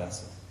about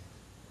this.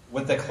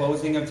 With the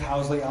closing of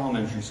Towsley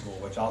Elementary School,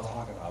 which I'll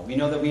talk about, we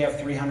know that we have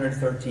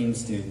 313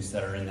 students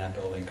that are in that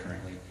building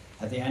currently.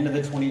 At the end of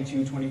the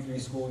 22-23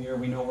 school year,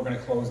 we know we're going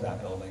to close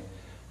that building.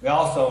 We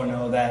also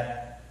know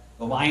that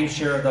the lion's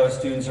share of those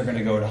students are going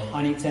to go to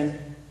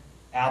Huntington,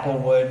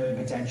 Applewood, and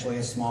potentially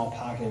a small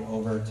pocket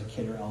over to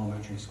Kidder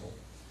Elementary School.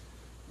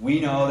 We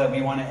know that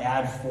we want to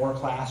add 4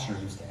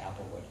 classrooms to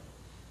Applewood.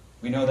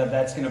 We know that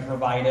that's going to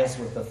provide us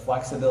with the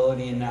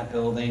flexibility in that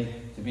building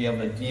to be able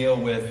to deal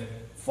with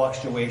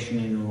fluctuation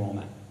in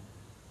enrollment.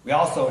 We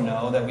also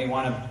know that we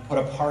want to put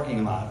a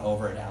parking lot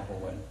over at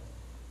Applewood.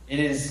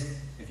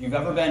 If you've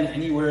ever been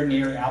anywhere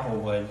near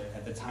Applewood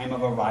at the time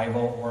of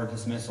arrival or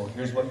dismissal,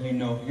 here's what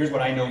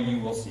I know you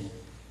will see.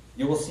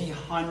 You will see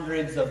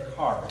hundreds of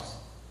cars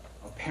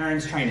of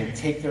parents trying to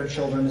take their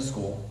children to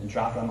school and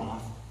drop them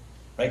off,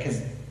 right?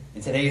 Because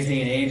in today's day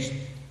and age,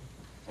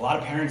 a lot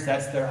of parents,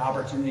 that's their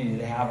opportunity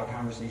to have a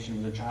conversation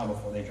with their child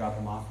before they drop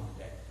them off for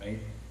the day, right?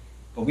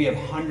 But we have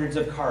hundreds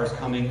of cars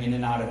coming in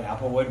and out of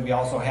Applewood. We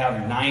also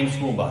have 9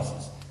 school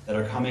buses that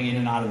are coming in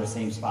and out of the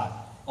same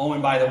spot. Oh,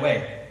 and by the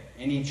way,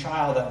 any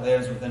child that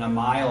lives within a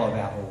mile of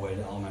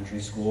Applewood Elementary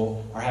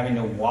School are having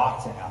to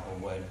walk to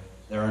Applewood.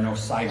 There are no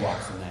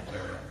sidewalks in that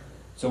area.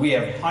 So we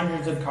have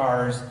hundreds of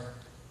cars,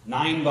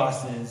 9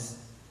 buses,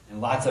 and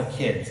lots of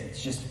kids.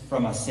 It's just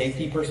from a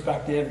safety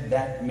perspective,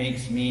 that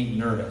makes me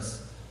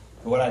nervous.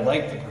 But what I'd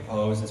like to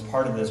propose as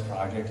part of this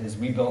project is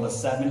we build a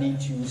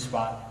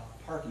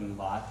 72-spot parking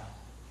lot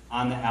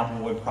on the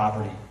Applewood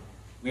property.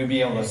 We would be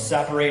able to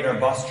separate our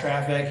bus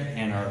traffic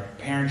and our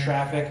parent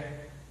traffic.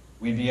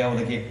 We'd be able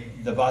to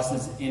get the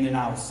buses in and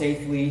out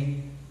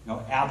safely.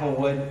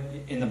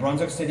 Applewood, in the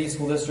Brunswick City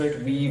School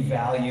District, we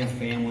value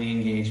family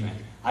engagement.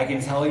 I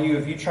can tell you,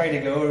 if you try to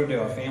go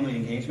to a family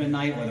engagement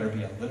night, whether it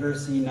be a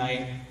literacy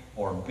night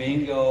or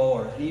bingo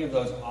or any of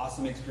those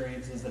awesome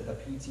experiences that the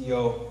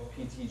PTO,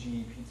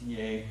 PTG,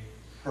 PTA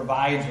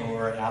provides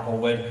over at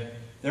Applewood,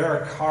 there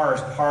are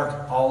cars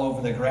parked all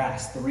over the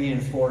grass, 3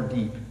 and 4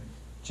 deep,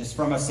 just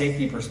from a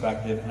safety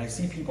perspective. And I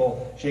see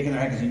people shaking their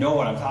head because you know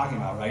what I'm talking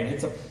about, right?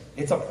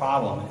 It's a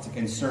problem. It's a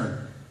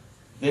concern.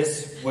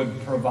 This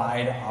would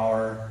provide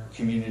our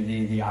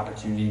community the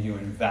opportunity to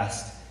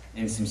invest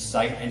in some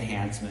site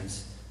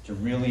enhancements to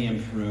really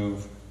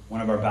improve one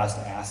of our best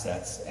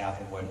assets,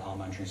 Applewood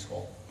Elementary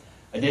School.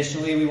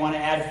 Additionally, we want to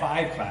add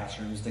 5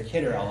 classrooms to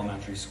Kidder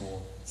Elementary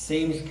School.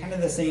 Kind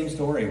of the same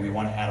story. We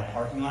want to add a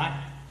parking lot.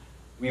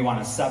 We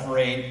want to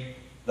separate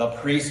the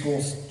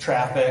preschool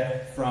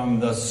traffic from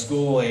the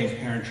school-age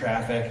parent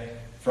traffic,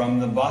 from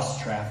the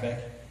bus traffic.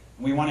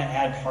 We want to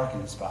add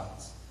parking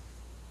spots.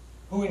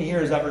 Who in here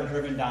has ever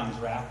driven down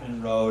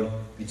Grafton Road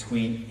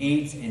between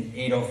 8 and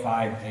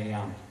 8:05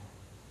 a.m.?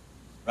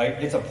 Right?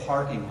 It's a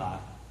parking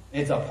lot.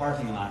 It's a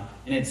parking lot.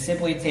 And it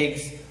simply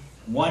takes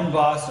one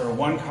bus or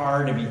one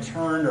car to be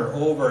turned or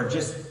over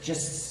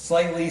just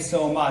slightly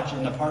so much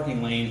in the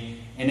parking lane,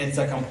 and it's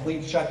a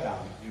complete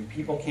shutdown. And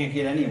people can't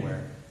get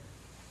anywhere.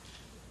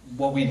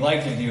 What we'd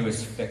like to do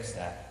is fix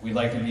that. We'd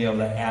like to be able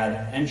to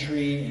add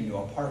entry into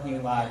a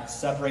parking lot,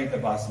 separate the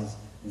buses,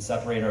 and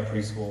separate our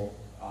preschool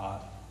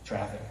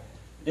traffic.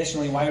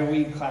 Additionally, why do we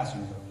need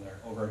classrooms over there,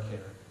 over at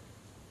Kidder?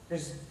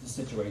 Here's the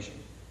situation.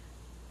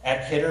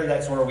 At Kidder,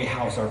 that's where we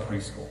house our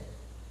preschool.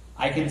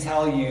 I can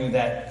tell you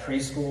that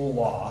preschool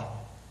law,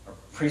 or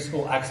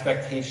preschool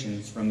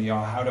expectations from the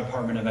Ohio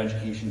Department of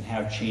Education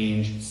have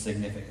changed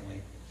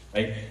significantly.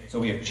 Right? So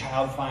we have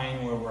child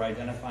find, where we're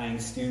identifying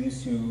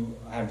students who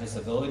have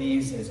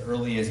disabilities as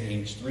early as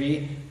age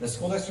 3. The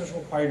school district is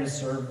required to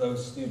serve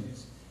those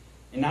students.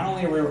 And not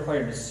only are we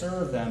required to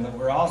serve them, but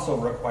we're also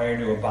required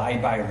to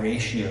abide by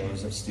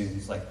ratios of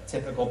students, like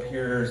typical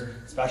peers,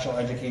 special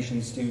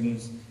education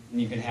students,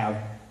 and you can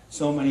have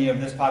so many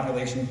of this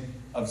population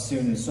of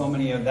students, so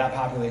many of that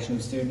population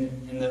of student,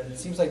 and it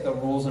seems like the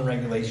rules and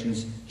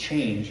regulations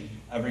change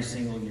every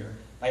single year.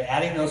 By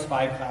adding those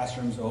 5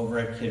 classrooms over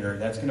at Kidder,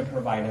 that's going to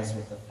provide us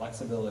with the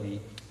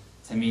flexibility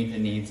to meet the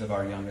needs of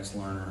our youngest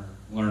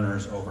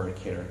learners over at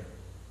Kidder.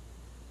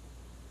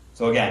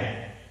 So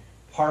again,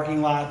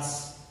 parking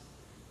lots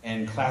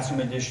and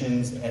classroom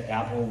additions at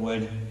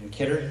Applewood and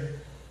Kidder.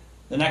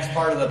 The next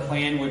part of the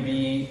plan would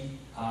be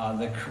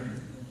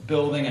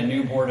building a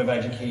new Board of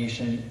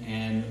Education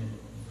and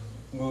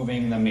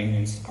moving the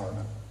maintenance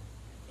department.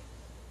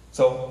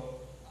 So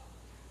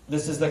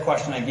this is the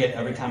question I get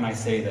every time I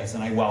say this,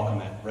 and I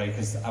welcome it, right?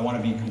 Because I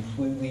want to be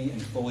completely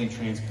and fully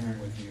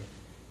transparent with you.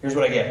 Here's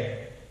what I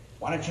get.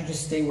 Why don't you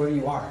just stay where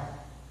you are?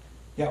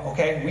 Yeah,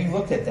 okay, we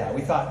looked at that.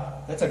 We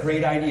thought, that's a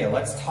great idea.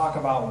 Let's talk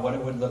about what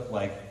it would look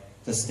like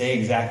to stay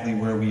exactly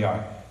where we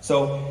are.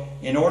 So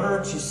in order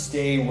to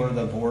stay where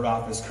the board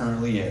office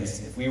currently is,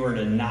 if we were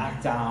to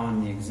knock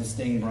down the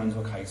existing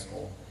Brunswick High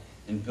School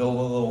and build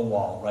a little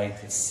wall, right,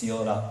 to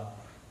seal it up,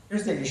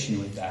 here's the issue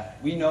with that.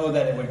 We know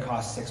that it would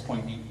cost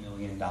 $6.8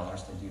 million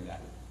to do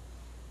that.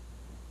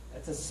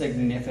 That's a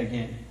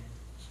significant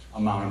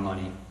amount of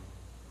money.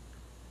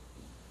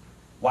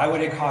 Why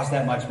would it cost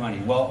that much money?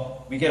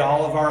 Well, we get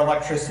all of our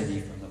electricity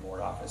from the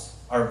board office,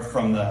 or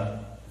from the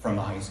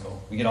high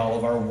school. We get all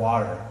of our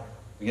water.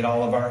 We get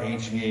all of our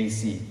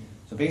HVAC.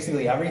 So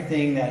basically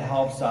everything that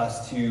helps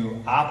us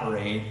to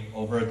operate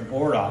over at the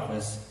board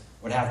office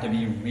would have to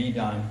be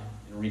redone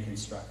and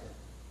reconstructed.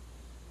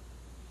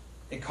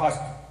 It costs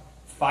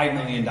 $5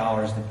 million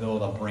to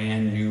build a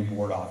brand new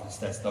board office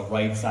that's the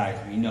right size.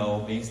 We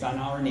know, based on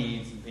our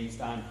needs, based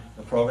on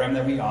the program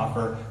that we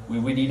offer, we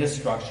would need a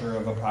structure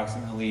of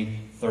approximately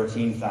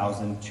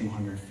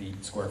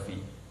 13,200 square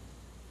feet.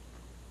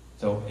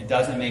 So it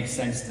doesn't make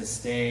sense to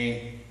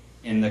stay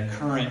in the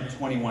current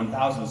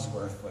 21,000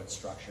 square foot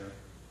structure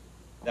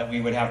that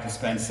we would have to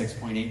spend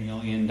 $6.8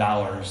 million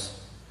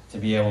to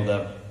be able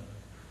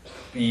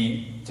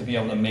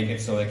to make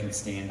it so it can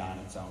stand on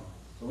its own.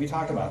 So we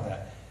talked about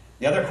that.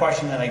 The other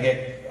question that I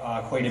get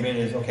quite a bit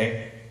is,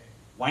 okay,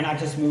 why not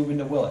just move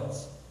into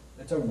Willits?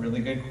 That's a really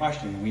good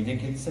question. We did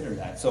consider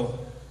that. So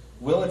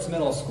Willits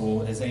Middle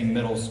School is a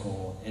middle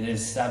school. It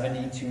is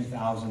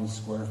 72,000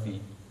 square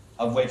feet,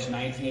 of which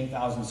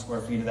 19,000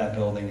 square feet of that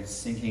building is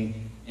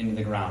sinking into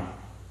the ground.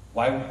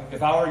 Why,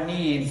 if our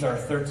needs are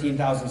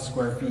 13,000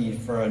 square feet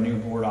for a new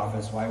board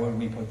office, why would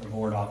we put the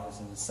board office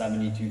in the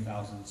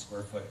 72,000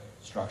 square foot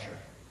structure?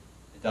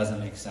 It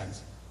doesn't make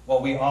sense.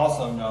 What we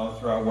also know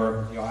through our work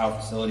with the Ohio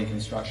Facility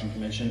Construction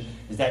Commission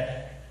is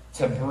that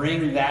to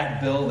bring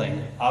that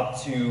building up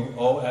to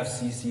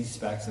OFCC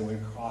specs, it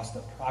would cost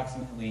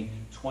approximately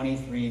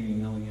 $23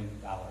 million.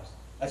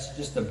 That's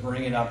just to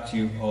bring it up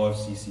to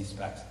OFCC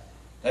specs.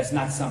 That's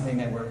not something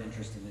that we're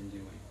interested in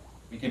doing.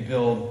 We could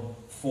build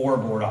 4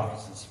 board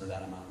offices for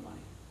that amount of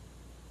money.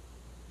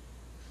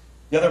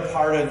 The other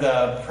part of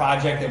the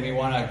project that we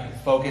want to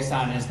focus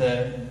on is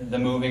the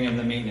moving of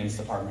the maintenance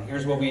department.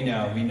 Here's what we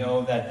know. We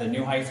know that the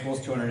new high school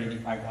is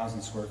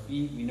 285,000 square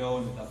feet. We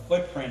know that the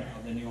footprint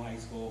of the new high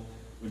school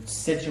would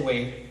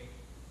situate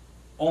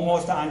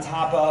almost on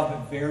top of,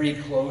 but very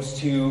close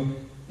to,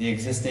 the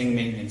existing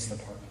maintenance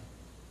department.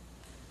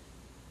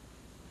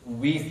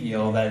 We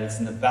feel that it's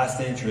in the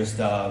best interest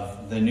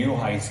of the new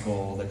high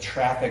school, the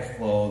traffic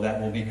flow that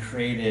will be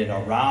created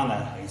around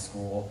that high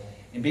school,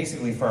 and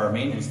basically for our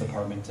maintenance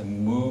department to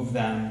move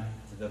them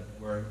to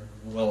where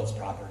Willits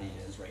property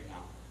is right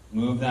now.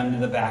 Move them to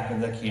the back of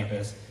the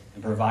campus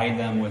and provide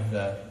them with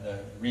the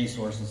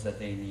resources that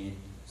they need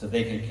so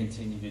they can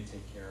continue to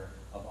take care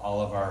of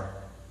all of our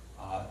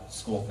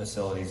school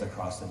facilities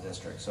across the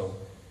district. So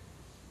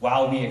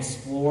while we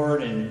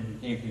explored and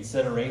gave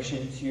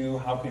consideration to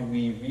how can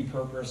we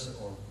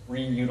repurpose or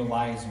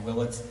reutilize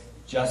Willits,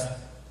 just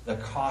the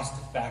cost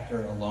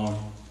factor alone,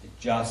 it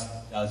just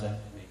doesn't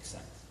make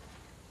sense.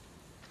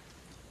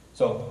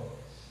 So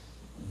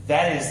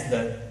that is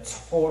the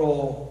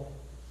total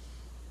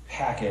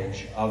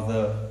package of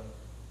the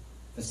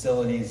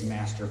facilities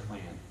master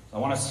plan. So I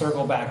want to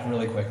circle back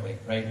really quickly,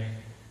 right?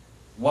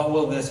 What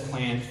will this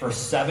plan for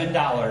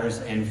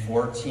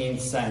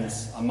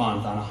 $7.14 a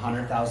month on a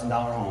 $100,000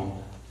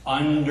 home,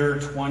 under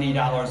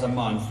 $20 a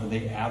month for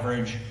the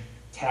average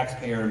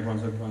taxpayer in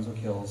Brunswick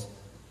Hills,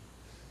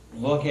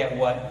 look at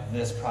what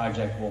this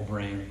project will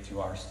bring to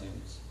our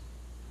students.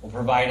 Will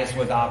provide us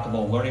with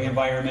optimal learning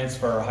environments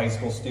for our high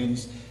school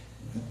students,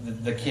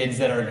 the kids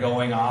that are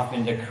going off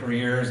into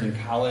careers in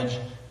college.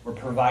 We're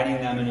providing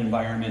them an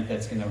environment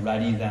that's going to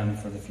ready them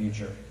for the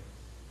future.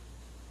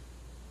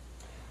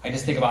 I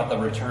just think about the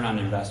return on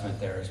investment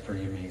there is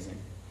pretty amazing.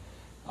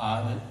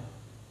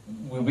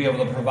 We'll be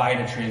able to provide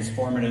a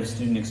transformative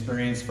student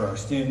experience for our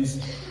students.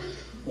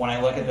 When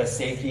I look at the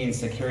safety and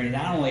security,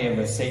 not only of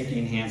the safety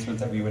enhancements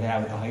that we would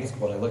have at the high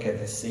school, I look at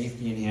the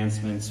safety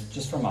enhancements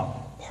just from a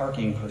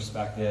parking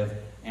perspective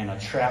and a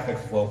traffic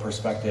flow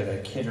perspective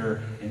at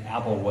Kidder and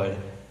Applewood.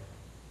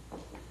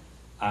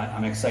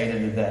 I'm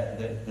excited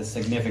that the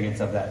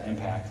significance of that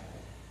impact.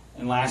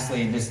 And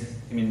lastly, this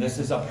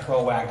is a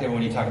proactive,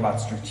 when you talk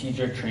about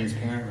strategic,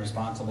 transparent,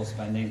 responsible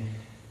spending,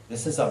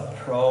 this is a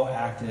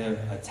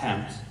proactive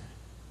attempt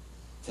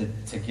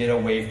to get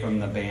away from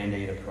the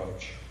Band-Aid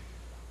approach.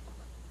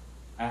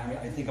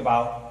 I think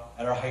about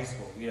at our high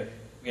school, we had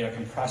a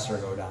compressor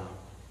go down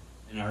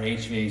in our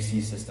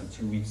HVAC system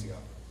 2 weeks ago.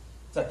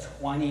 It's a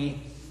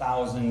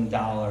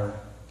 $20,000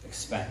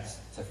 expense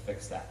to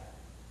fix that.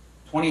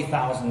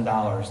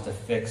 $20,000 to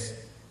fix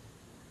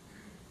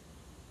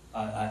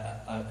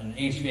an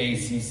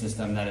HVAC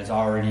system that has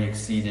already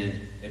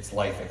exceeded its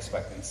life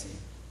expectancy.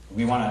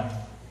 We want to,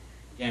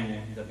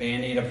 again, the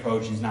Band-Aid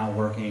approach is not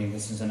working.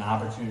 This is an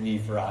opportunity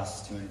for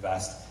us to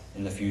invest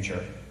in the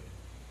future.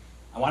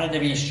 I wanted to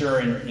be sure,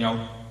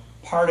 and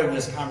part of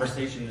this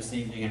conversation this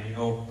evening, and I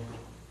know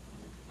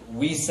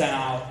we sent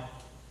out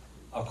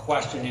a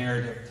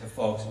questionnaire to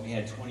folks, and we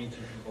had 22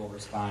 people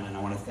respond, and I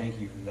want to thank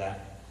you for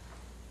that.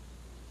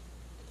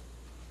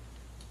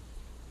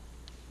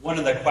 One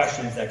of the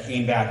questions that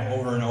came back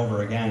over and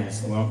over again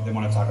is they want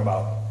to talk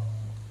about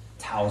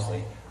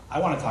Towsley. I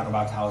want to talk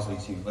about Towsley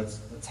too. Let's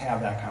have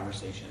that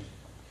conversation.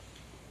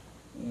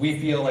 We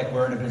feel like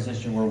we're in a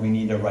position where we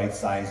need to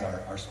right-size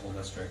our school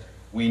district.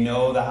 We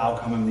know the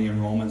outcome of the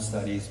enrollment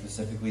study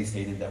specifically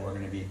stated that we're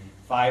going to be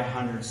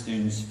 500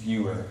 students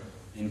fewer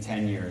in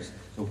 10 years.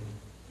 So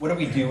what do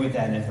we do with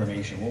that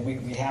information? Well,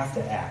 we have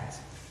to act.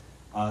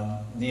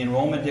 The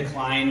enrollment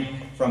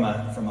decline from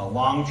a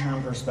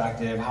long-term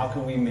perspective, how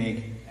can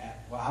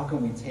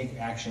we take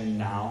action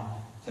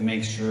now to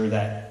make sure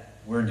that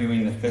we're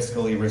doing the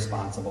fiscally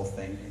responsible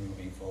thing in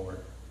moving forward?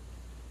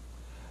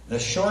 The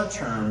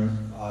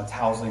short-term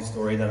Towsley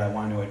story that I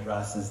want to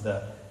address is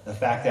the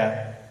fact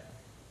that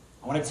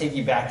I want to take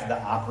you back to the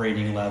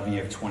operating levy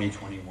of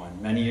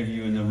 2021. Many of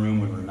you in the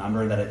room would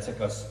remember that it took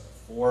us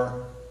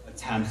 4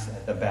 attempts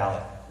at the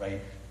ballot,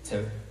 right,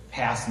 to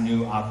pass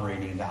new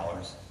operating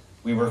dollars.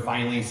 We were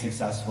finally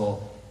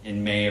successful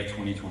in May of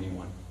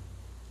 2021.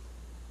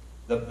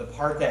 The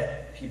part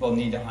that people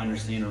need to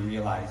understand or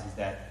realize is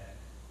that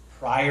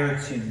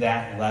prior to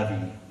that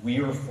levy,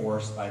 we were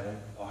forced by the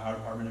Ohio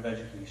Department of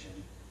Education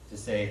to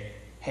say,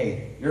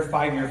 hey, your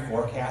 5-year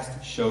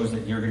forecast shows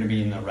that you're going to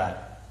be in the red,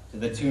 to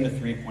the tune of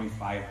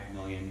 $3.5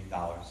 million.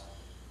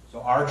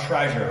 So our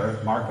treasurer,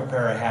 Mark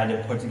Papera, had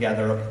to put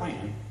together a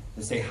plan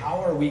to say,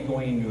 how are we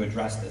going to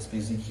address this?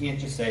 Because you can't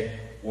just say,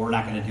 well, we're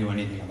not going to do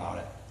anything about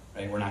it,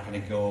 right? We're not going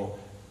to go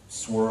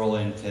swirl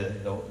into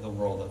the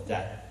world of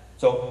debt.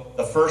 So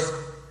the first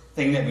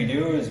thing that we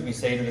do is we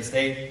say to the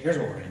state, here's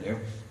what we're going to do.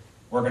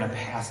 We're going to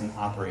pass an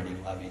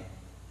operating levy.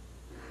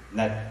 And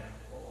that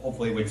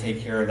hopefully would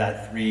take care of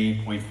that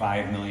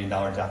 $3.5 million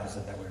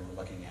deficit that we were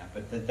looking at.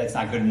 But that's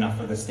not good enough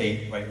for the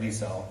state, rightly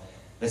so.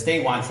 The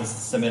state wants us to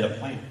submit a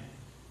plan.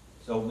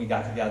 So we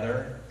got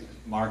together,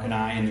 Mark and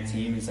I and the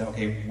team, and said,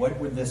 okay, what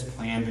would this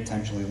plan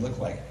potentially look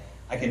like?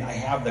 I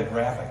have the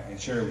graphic, I can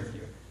share it with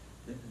you.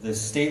 the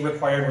state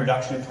required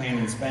reduction plan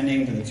in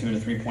spending to the tune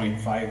of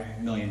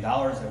 $3.5 million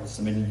that was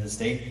submitted to the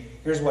state.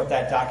 Here's what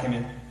that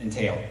document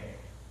entailed.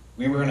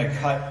 We were going to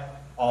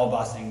cut all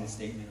busing to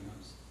state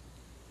minimums.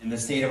 In the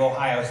state of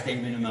Ohio,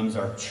 state minimums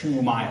are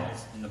 2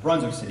 miles. In the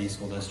Brunswick City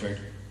School District,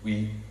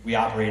 we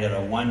operate at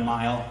a 1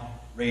 mile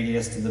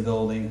radius to the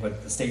building,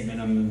 but the state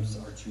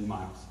minimums are 2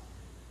 miles.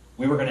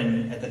 We were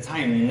going to, at the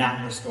time,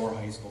 not restore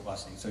high school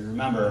busing. So you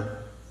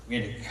remember, we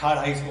had to cut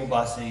high school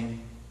busing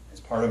as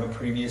part of a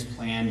previous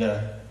plan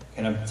to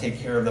kind of take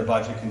care of the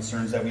budget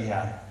concerns that we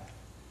had.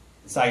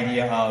 This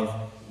idea of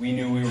we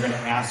knew we were going to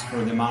ask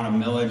for the amount of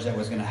millage that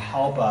was going to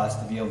help us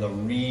to be able to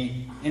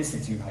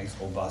reinstitute high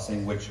school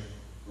busing, which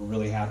we're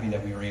really happy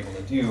that we were able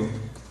to do.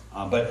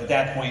 But at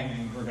that point,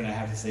 we were going to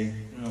have to say,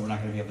 no, we're not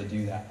going to be able to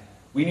do that.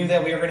 We knew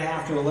that we were going to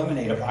have to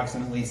eliminate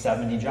approximately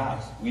 70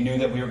 jobs. We knew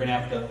that we were going to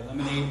have to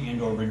eliminate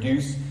and or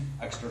reduce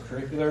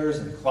extracurriculars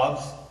and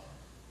clubs.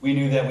 We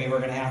knew that we were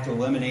going to have to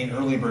eliminate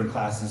early bird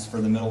classes for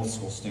the middle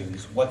school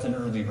students. What's an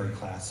early bird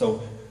class?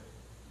 So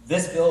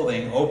this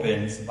building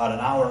opens about an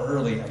hour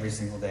early every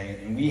single day,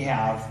 and we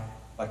have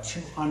about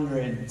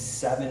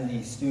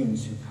 270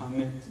 students who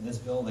come into this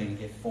building and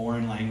get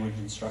foreign language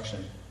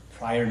instruction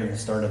prior to the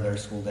start of their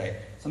school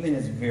day. Something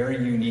that's very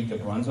unique to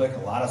Brunswick. A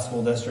lot of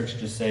school districts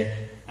just say,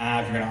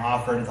 if you're going to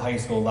offer it at the high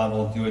school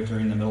level, do it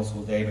during the middle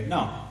school day. But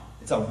no,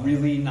 it's a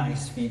really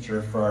nice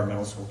feature for our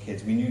middle school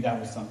kids. We knew that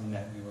was something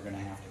that we were going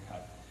to have to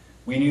cut.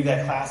 We knew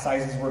that class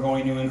sizes were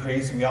going to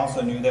increase. We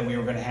also knew that we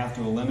were going to have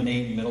to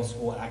eliminate middle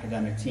school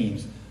academic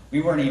teams.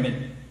 We weren't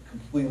even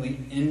completely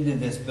into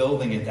this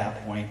building at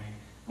that point.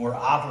 We're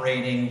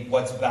operating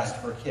what's best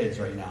for kids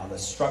right now. The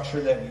structure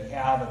that we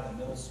have at the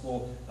middle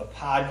school, the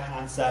pod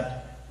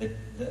concept,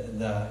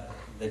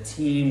 the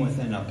team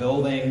within a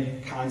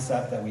building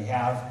concept that we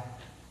have,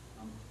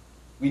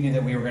 we knew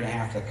that we were going to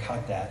have to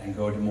cut that and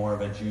go to more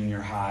of a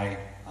junior high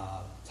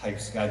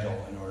type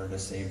schedule in order to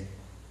save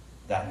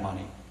that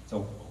money.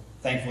 So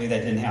thankfully that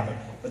didn't happen.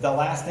 But the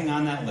last thing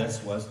on that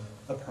list was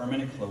the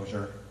permanent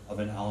closure of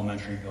an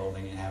elementary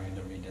building and having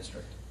to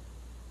redistrict.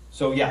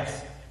 So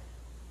yes,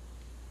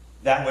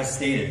 that was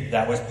stated.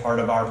 That was part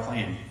of our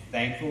plan.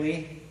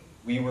 Thankfully,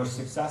 we were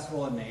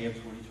successful in May of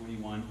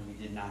 2021, and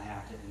we did not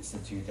have to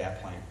institute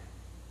that plan.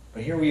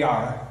 But here we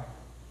are,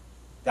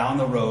 down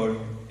the road,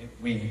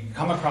 we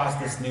come across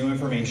this new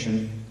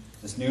information,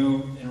 this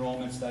new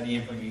enrollment study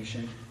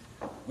information.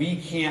 We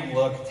can't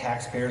look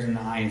taxpayers in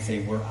the eye and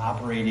say we're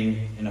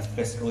operating in a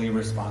fiscally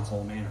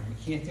responsible manner. We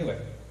can't do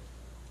it.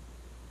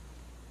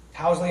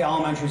 Towsley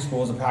Elementary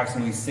School is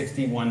approximately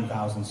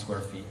 61,000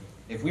 square feet.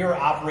 If we were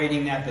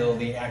operating that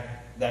building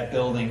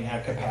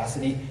at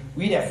capacity,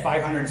 we'd have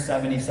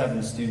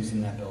 577 students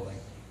in that building.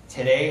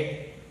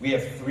 Today, we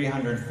have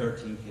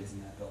 313 kids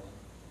in that building.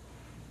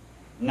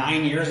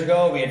 9 years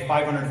ago, we had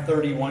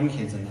 531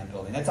 kids in that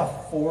building. That's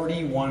a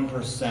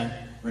 41%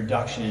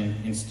 reduction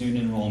in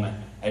student enrollment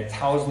at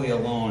Towsley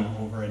alone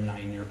over a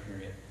 9-year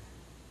period.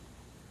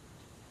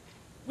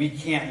 We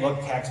can't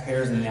look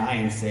taxpayers in the eye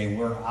and say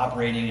we're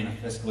operating in a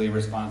fiscally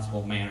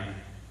responsible manner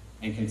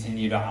and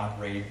continue to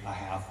operate a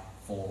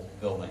half-full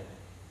building.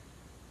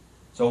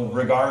 So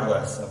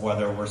regardless of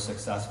whether we're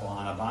successful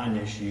on a bond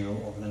issue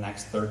over the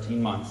next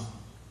 13 months,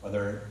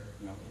 whether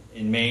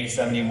in May,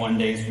 71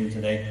 days from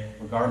today,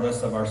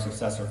 regardless of our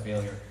success or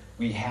failure,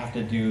 we have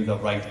to do the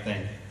right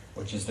thing,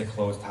 which is to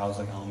close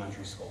Towsley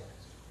Elementary School.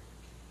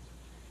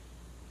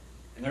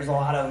 And there's a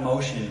lot of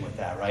emotion with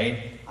that,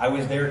 right? I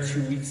was there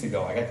 2 weeks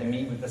ago. I got to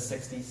meet with the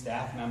 60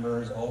 staff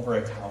members over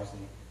at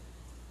Towsley.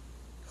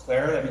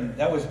 Claire,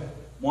 that was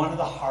one of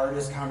the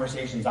hardest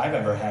conversations I've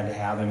ever had to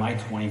have in my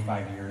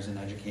 25 years in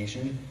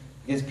education,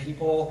 because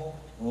people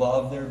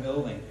love their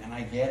building, and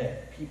I get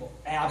it. People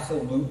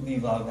absolutely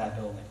love that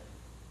building.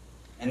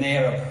 And they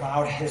have a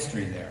proud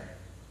history there.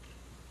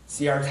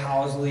 C.R.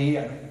 Towsley,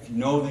 if you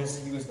know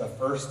this, he was the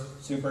first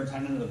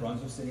superintendent of the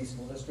Brunswick City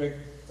School District.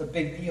 It's a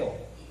big deal,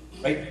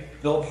 right?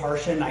 Bill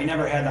Parshin, I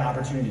never had the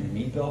opportunity to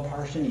meet Bill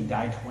Parshin. He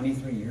died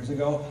 23 years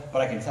ago.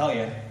 But I can tell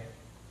you,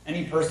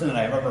 any person that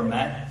I've ever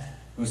met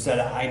who said,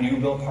 I knew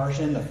Bill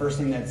Parshin, the first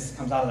thing that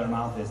comes out of their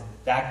mouth is,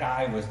 that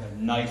guy was the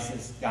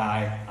nicest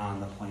guy on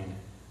the planet.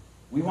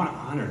 We want to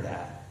honor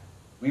that.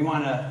 We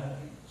want to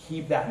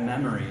keep that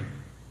memory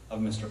of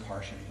Mr.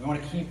 Parshin. We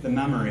want to keep the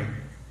memory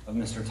of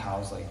Mr.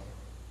 Towsley.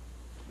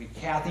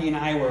 Kathy and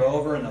I were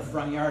over in the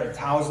front yard at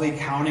Towsley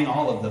counting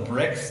all of the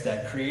bricks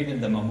that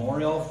created the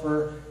memorial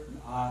for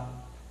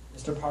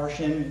Mr.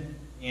 Parshin,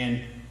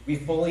 and we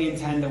fully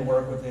intend to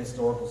work with the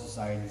Historical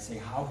Society to say,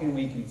 how can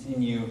we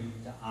continue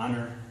to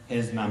honor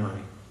his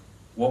memory?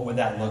 What would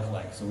that look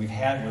like? So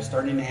we're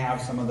starting to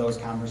have some of those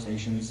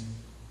conversations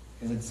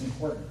because it's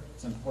important.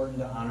 It's important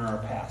to honor our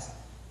past.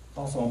 It's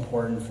also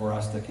important for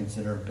us to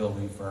consider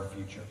building for our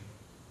future.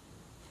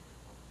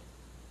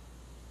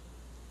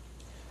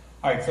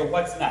 All right, so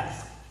what's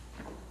next?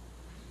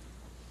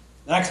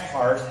 The next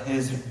part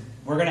is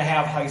we're going to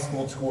have high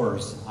school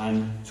tours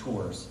on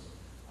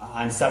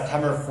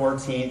September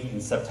 14th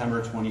and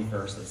September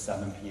 21st at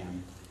 7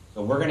 p.m.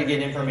 So we're going to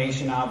get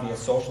information out via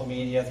social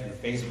media,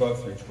 through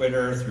Facebook, through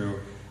Twitter, through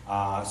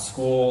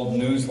school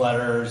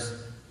newsletters,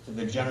 to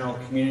the general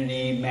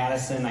community.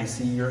 Madison, I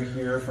see you're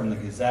here from the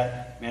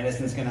Gazette.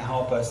 Madison's going to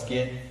help us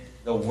get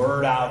the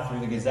word out through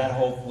the Gazette,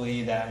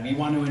 hopefully, that we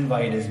want to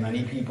invite as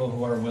many people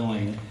who are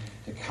willing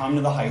to come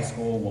to the high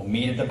school. We'll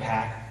meet at the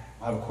PAC,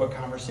 we'll have a quick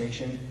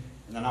conversation,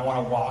 and then I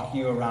want to walk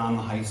you around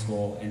the high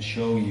school and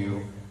show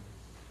you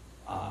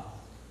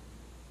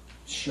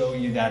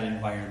that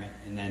environment,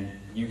 and then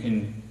you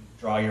can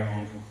draw your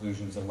own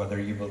conclusions of whether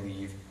you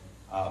believe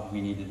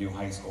we need a new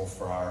high school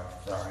for our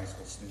high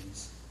school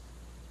students.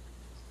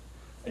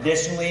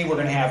 Additionally, we're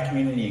going to have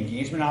community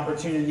engagement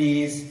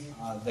opportunities.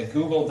 The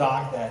Google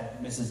Doc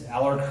that Mrs.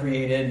 Eller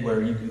created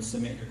where you can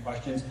submit your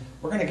questions,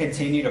 we're going to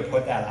continue to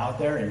put that out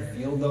there and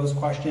field those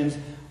questions.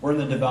 We're in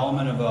the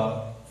development of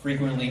a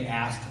frequently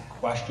asked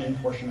question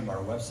portion of our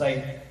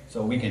website,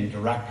 so we can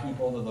direct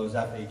people to those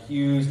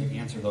FAQs to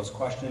answer those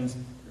questions.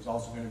 There's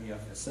also going to be a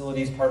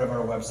facilities part of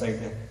our website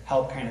to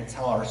help kind of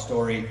tell our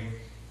story.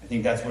 I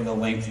think that's where the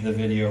link to the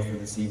video for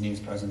this evening's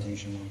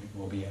presentation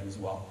will be at as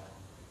well.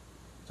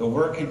 So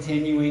we're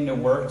continuing to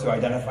work to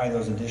identify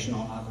those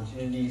additional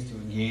opportunities to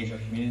engage our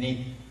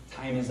community.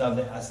 Time is of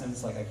the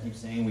essence, like I keep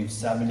saying. We have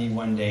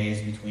 71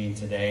 days between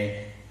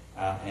today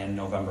and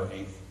November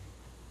 8th.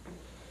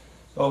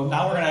 So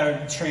now we're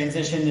going to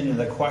transition into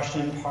the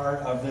question part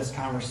of this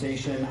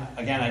conversation.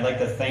 Again, I'd like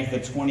to thank the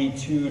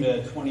 22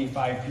 to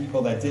 25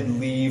 people that did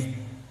leave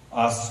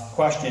us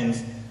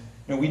questions.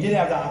 We did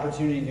have the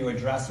opportunity to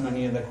address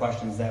many of the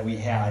questions that we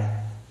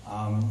had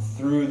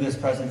through this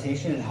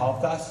presentation. It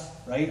helped us,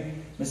 right?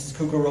 Mrs.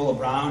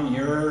 Cucarola-Brown,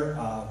 your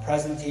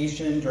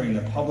presentation during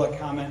the public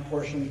comment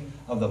portion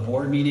of the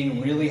board meeting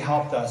really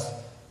helped us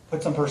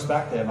put some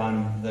perspective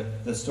on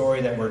the story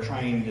that we're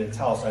trying to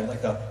tell. So I'd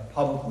like to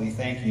publicly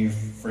thank you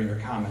for your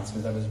comments,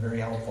 because that was very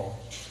helpful.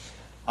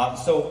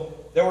 So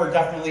there were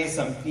definitely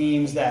some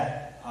themes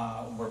that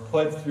were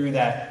put through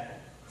that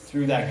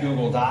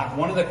Google Doc.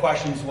 One of the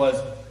questions was,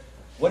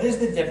 what is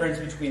the difference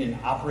between an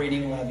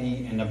operating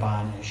levy and a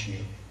bond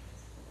issue?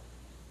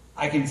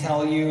 I can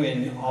tell you,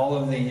 in all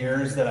of the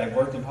years that I've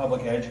worked in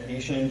public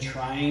education,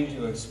 trying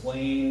to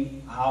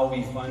explain how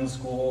we fund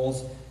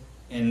schools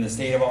in the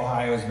state of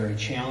Ohio is very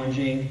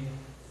challenging.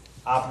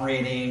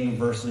 Operating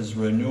versus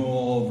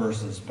renewal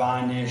versus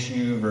bond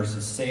issue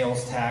versus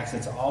sales tax,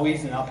 it's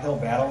always an uphill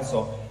battle.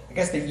 So I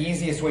guess the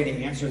easiest way to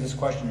answer this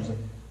question is,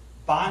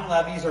 bond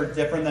levies are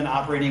different than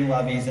operating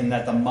levies in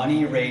that the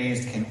money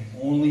raised can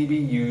only be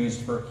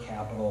used for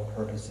capital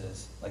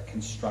purposes, like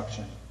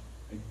construction.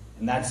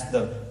 And that's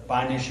the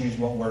bond issue is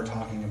what we're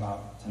talking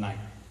about tonight.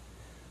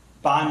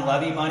 Bond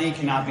levy money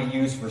cannot be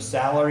used for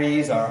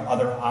salaries or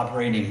other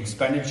operating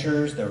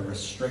expenditures. They're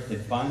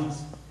restricted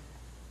funds.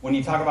 When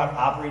you talk about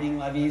operating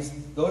levies,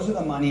 those are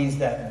the monies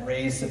that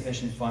raise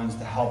sufficient funds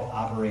to help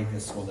operate the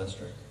school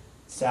district.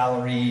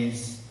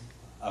 Salaries,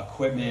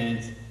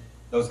 equipment,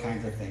 those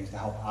kinds of things to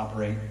help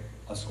operate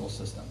a school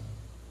system.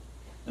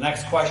 The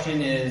next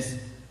question is,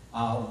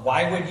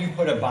 why would you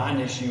put a bond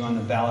issue on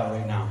the ballot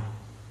right now?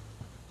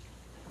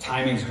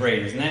 Timing's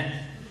great, isn't it?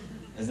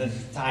 The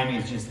timing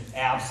is just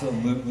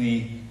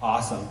absolutely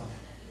awesome.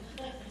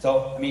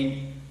 So, I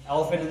mean,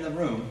 elephant in the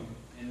room,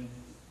 and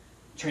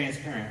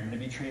transparent. I'm going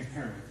to be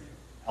transparent with you.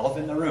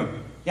 Elephant in the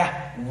room.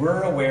 Yeah,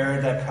 we're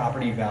aware that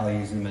property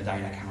values in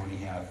Medina County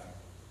have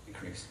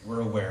increased.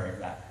 We're aware of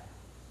that.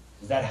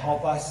 Does that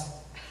help us?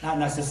 Not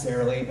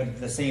necessarily, but at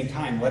the same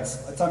time,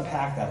 let's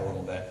unpack that a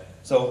little bit.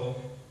 So,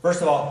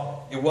 first of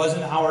all, it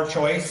wasn't our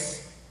choice.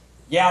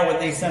 Yeah, when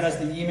they sent us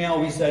the email,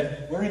 we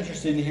said, we're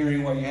interested in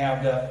hearing what you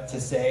have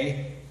to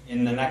say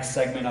in the next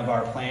segment of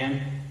our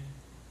plan.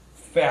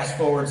 Fast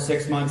forward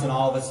 6 months, and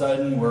all of a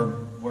sudden,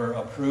 we're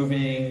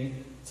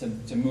approving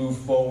to move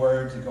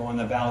forward, to go on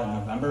the ballot in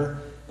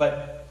November.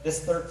 But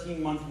this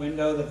 13-month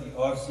window that the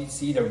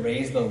OFCC to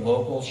raise the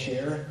local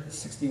share,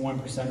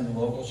 61% of the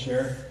local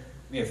share,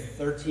 we have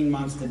 13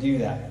 months to do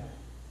that.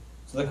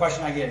 So the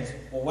question I get is,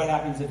 well, what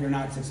happens if you're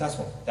not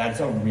successful? That's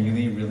a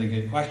really, really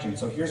good question.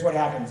 So here's what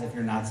happens if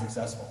you're not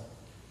successful.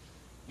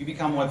 You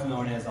become what's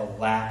known as a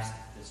lapsed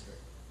district.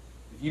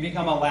 If you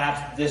become a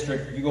lapsed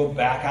district, you go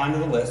back onto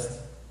the list,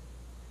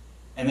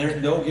 and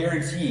there's no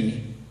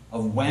guarantee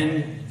of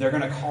when they're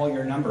going to call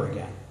your number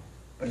again.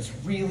 But it's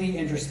really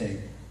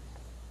interesting.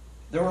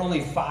 There were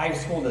only 5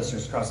 school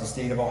districts across the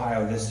state of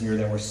Ohio this year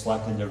that were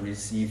selected to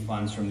receive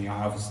funds from the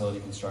Ohio Facility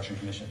Construction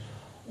Commission.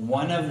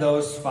 One of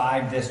those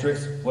 5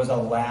 districts was a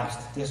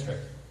lapsed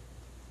district.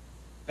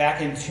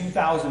 Back in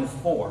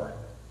 2004,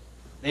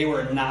 they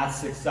were not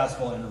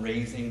successful in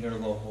raising their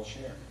local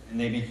share, and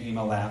they became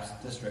a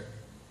lapsed district.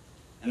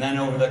 And then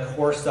over the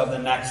course of the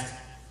next,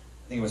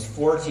 I think it was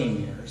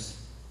 14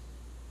 years,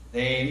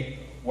 they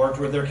worked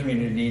with their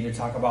community to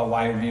talk about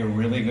why it would be a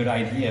really good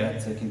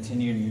idea to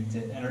continue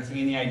to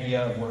entertain the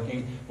idea of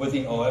working with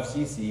the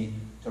OFCC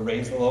to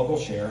raise the local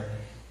share.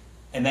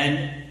 And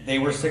then they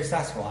were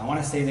successful. I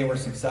want to say they were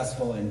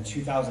successful in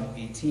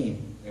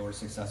 2018. They were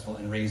successful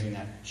in raising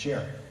that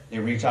share. They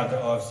reached out to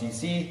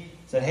OFCC,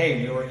 said,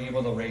 hey, we were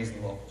able to raise the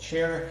local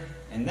share.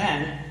 And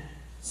then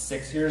 4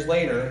 years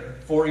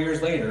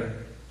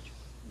later,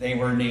 they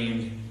were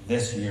named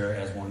this year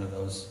as one of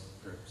those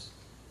groups.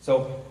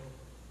 So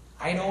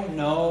I don't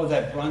know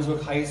that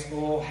Brunswick High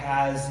School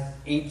has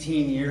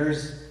 18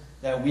 years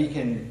that we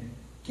can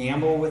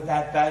gamble with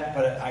that bet,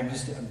 but I'm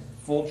just,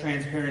 full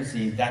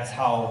transparency, that's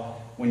how,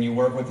 when you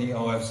work with the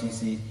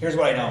OFCC, here's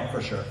what I know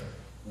for sure.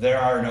 There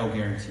are no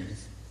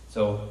guarantees.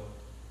 So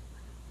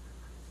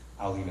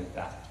I'll leave it at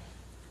that.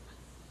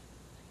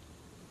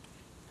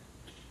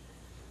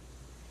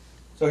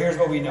 So here's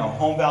what we know.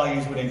 Home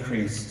values would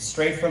increase.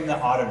 Straight from the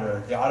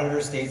auditor. The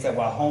auditor states that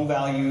while home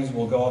values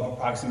will go up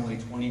approximately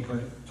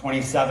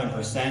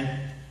 27%,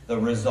 the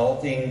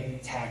resulting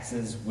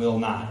taxes will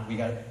not. We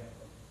got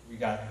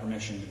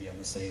permission to be able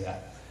to say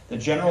that. The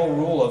general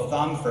rule of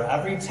thumb, for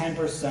every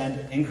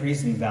 10%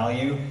 increase in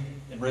value,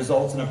 it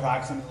results in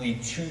approximately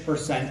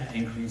 2%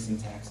 increase in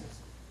taxes.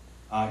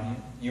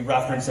 You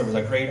referenced there was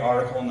a great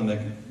article in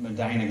the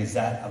Medina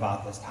Gazette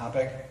about this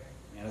topic.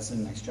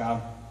 Madison, nice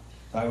job.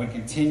 So I would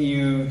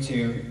continue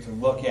to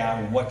look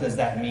at what does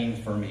that mean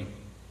for me.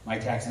 My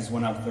taxes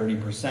went up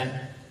 30%.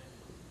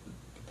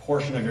 The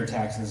portion of your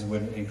taxes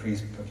would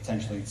increase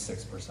potentially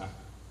 6%.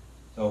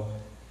 So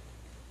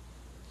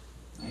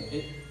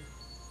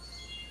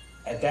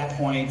at that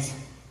point,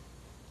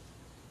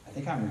 I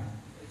think I'm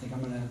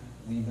going to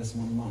leave this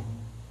one alone.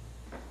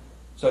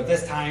 So at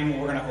this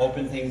time, we're going to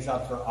open things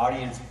up for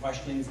audience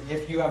questions.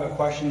 If you have a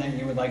question that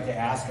you would like to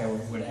ask, I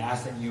would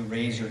ask that you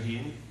raise your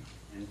hand.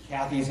 And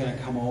Kathy's going to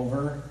come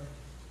over,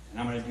 and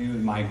I'm going to do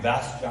my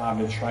best job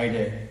to try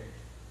to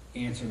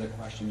answer the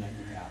question that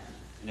you have.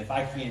 And if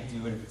I can't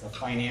do it, if it's a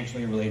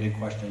financially related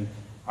question,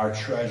 our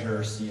treasurer,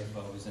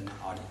 CFO is in the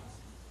audience.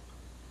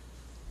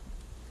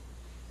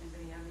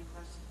 Anybody have any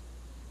questions?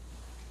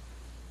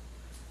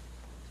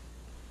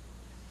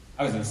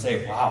 I was going to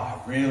say,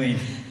 wow, I really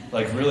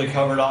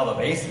covered all the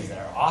bases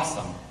there.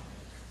 Awesome.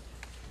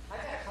 I've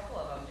got a couple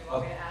of them. Do you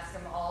want me to ask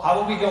them all? How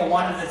about we go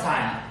one at a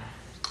time?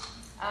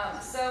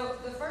 So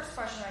the first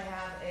question I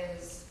have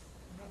is,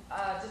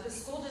 did the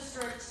school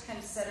district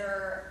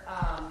consider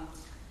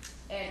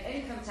an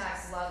income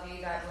tax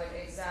levy that would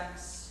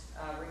exempt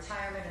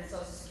retirement and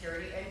Social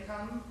Security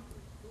income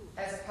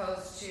as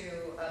opposed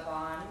to a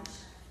bond?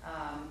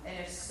 And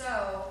if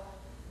so,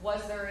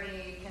 was there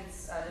any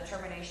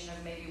determination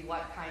of maybe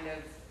what kind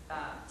of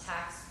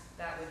tax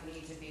that would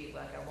need to be,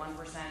 like a 1%,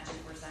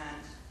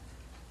 2%?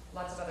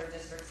 Lots of other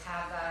districts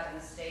have that in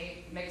the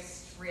state,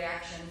 mixed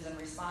reactions and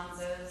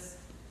responses.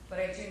 But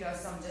I do know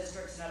some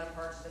districts in other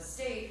parts of the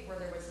state where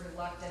there was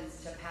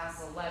reluctance to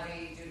pass a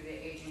levy due to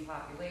the aging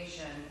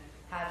population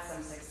had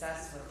some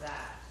success with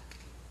that.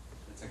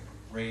 That's a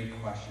great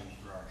question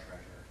for our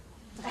treasurer.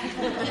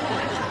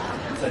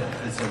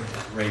 It's a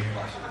great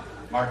question.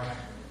 Mark,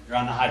 you're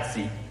on the hot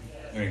seat.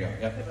 There you go.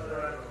 Yep.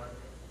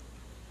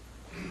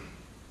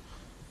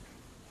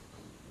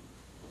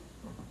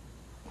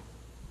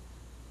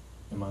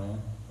 Am I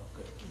on?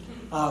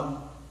 Oh,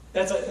 good.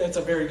 That's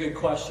a very good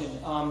question.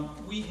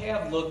 We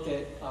have looked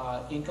at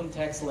income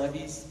tax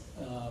levies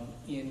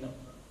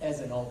as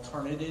an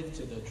alternative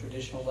to the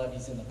traditional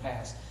levies in the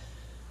past.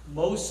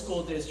 Most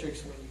school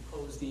districts, when you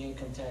pose the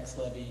income tax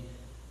levy,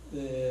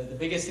 the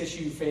biggest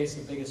issue you face,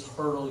 the biggest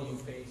hurdle you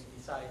face,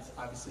 besides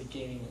obviously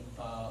gaining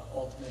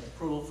ultimate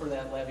approval for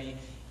that levy,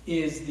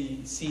 is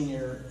the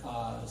senior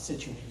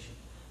situation.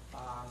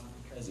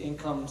 Because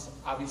incomes,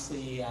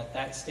 obviously at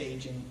that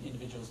stage in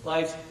individuals'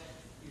 lives,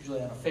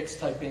 usually on a fixed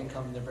type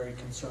income, they're very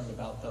concerned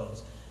about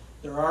those.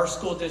 There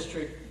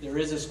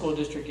is a school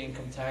district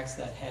income tax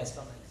that has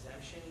some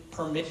exemption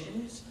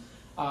permissions.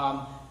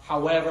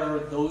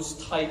 However, those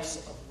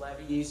types of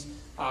levies,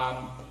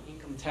 the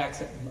income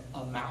tax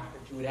amount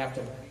that you would have to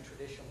levy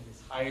traditionally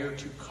is higher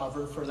to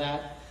cover for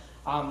that.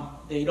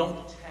 They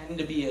don't tend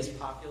to be as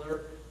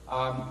popular.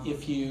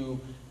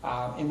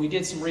 And we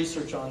did some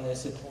research on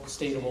this at the whole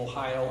state of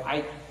Ohio.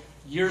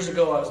 Years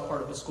ago, I was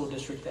part of a school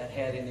district that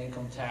had an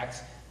income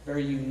tax,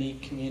 very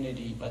unique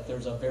community, but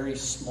there's a very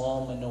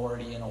small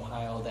minority in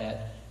Ohio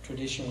that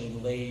traditionally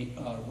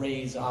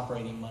raise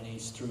operating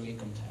monies through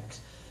income tax.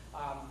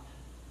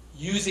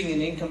 Using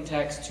an income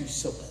tax to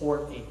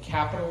support a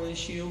capital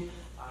issue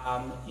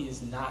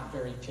is not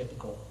very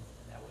typical.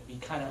 That would be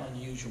kind of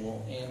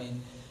unusual. And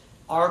in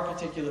our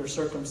particular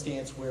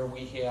circumstance where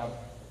we have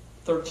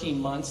 13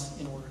 months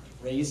in order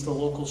to raise the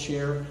local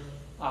share,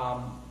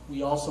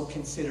 we also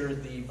consider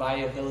the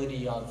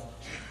viability of,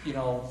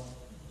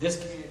 this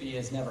community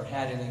has never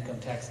had an income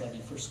tax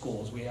levy for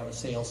schools. We have a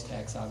sales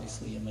tax,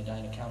 obviously, in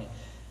Medina County.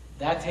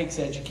 That takes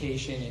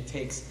education. It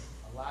takes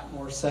a lot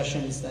more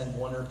sessions than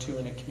one or two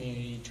in a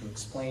community to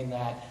explain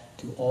that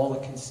to all the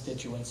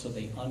constituents so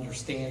they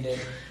understand it.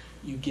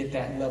 You get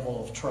that level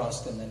of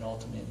trust, and then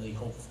ultimately,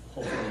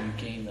 hopefully, you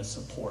gain the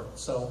support.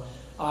 So,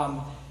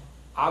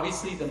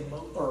 obviously,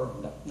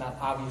 not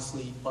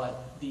obviously,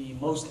 but the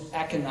most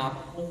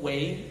economical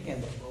way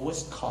and the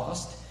lowest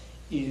cost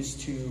is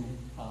to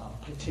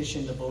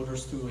petition the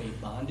voters through a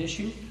bond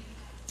issue.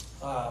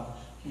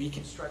 We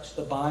can stretch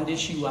the bond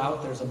issue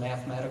out. There's a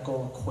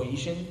mathematical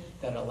equation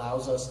that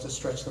allows us to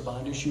stretch the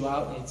bond issue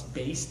out, and it's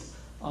based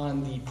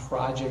on the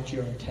project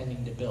you're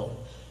intending to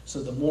build.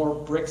 So the more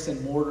bricks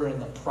and mortar in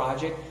the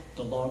project,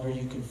 the longer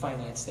you can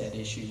finance that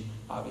issue,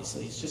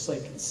 obviously. It's just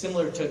like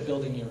similar to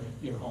building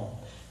your home.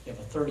 You have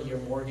a 30-year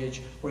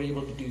mortgage. We're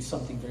able to do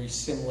something very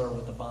similar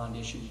with the bond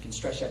issue. We can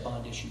stretch that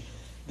bond issue.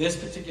 This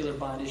particular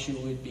bond issue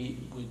would be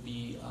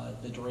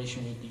the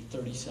duration would be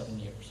 37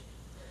 years.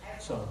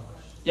 So,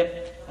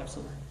 yep,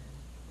 absolutely.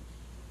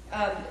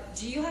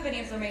 Do you have any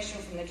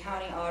information from the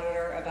county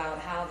auditor about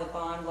how the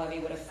bond levy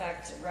would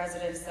affect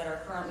residents that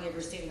are currently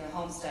receiving a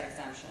homestead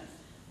exemption?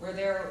 Will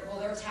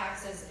their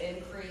taxes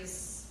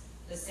increase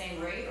the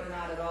same rate or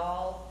not at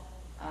all?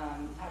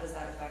 How does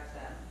that affect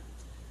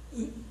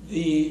them?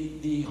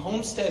 The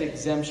homestead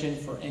exemption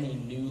for any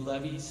new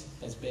levies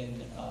has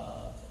been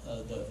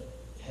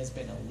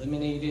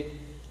eliminated.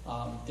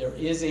 There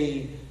is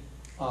a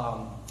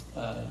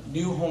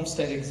new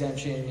homestead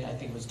exemption. I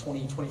think it was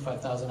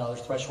 $25,000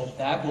 threshold.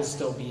 That will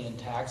still be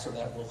intact, so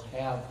that will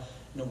have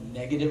no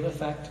negative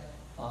effect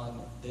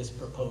on this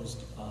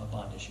proposed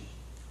bond issue.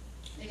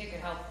 I think it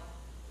could help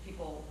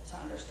people to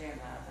understand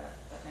that.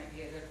 That might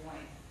be a good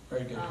point.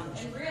 Very good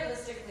question. And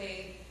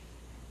realistically,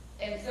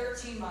 in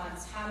 13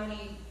 months, how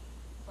many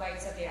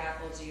bites at the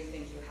apple do you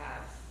think you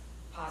have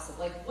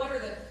possibly? Like,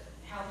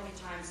 how many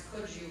times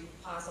could you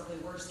possibly,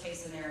 worst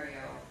case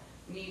scenario,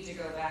 need to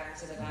go back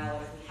to the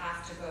ballot if we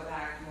have to go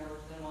back more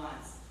than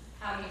once?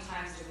 How many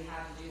times do we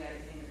have to do that,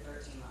 you think, in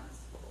 13 months?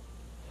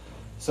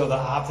 So the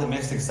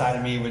optimistic side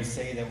of me would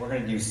say that we're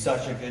going to do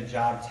such a good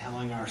job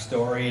telling our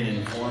story and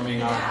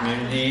informing our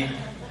community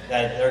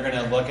that they're going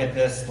to look at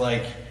this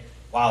like,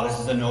 wow, this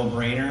is a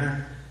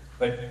no-brainer.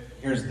 But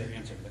here's the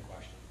answer to the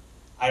question.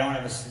 I don't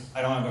have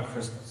a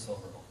crystal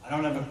silver ball. I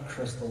don't have a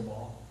crystal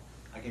ball.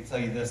 I can tell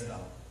you this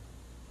though.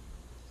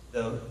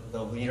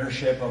 The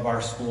leadership of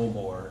our school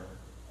board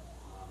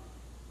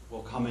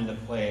will come into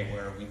play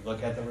where we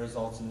look at the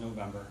results in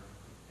November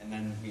and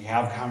then we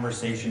have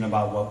conversation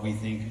about what we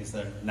think is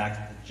the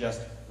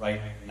just right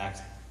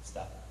next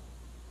step.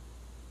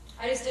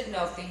 I just didn't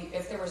know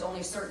if there was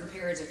only certain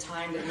periods of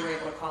time that you were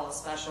able to call a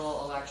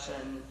special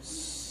election.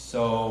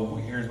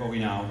 So here's what we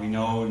know. We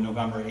know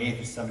November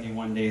 8th is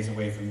 71 days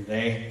away from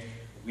today.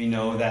 We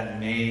know that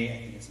May, I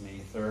think it's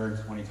May 3rd,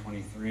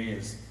 2023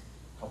 is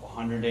a couple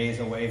hundred days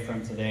away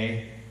from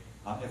today.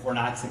 If we're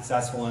not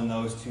successful in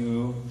those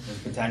two, there's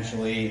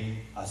potentially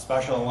a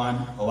special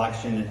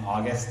election in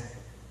August.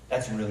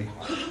 That's really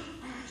hard.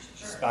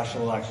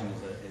 Special election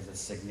is a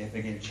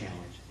significant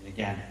challenge. And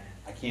again,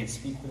 I can't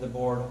speak for the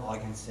board. All I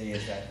can say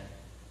is that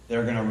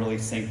they're going to really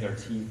sink their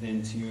teeth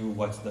into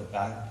what's the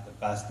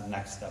best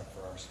next step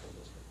for our school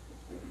district.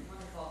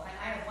 Wonderful. And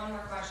I have one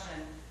more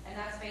question, and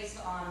that's based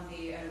on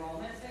the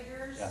enrollment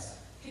figures. Yes.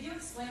 Could you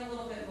explain a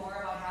little bit more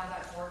about how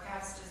that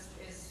forecast is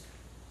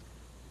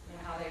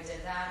how they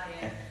did that,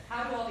 and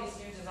how do all these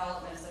new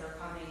developments that are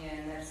coming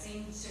in that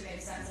seem to make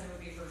sense and would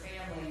be for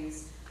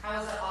families, how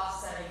is that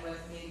offsetting with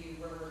maybe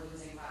where we're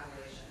losing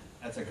population?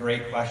 That's a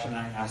great question.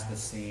 I asked the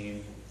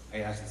same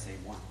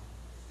one.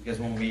 Because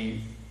when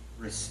we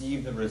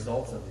received the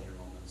results of the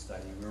enrollment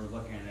study, we were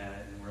looking at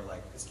it and we're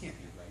like, this can't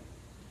be right.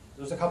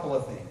 There's a couple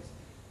of things.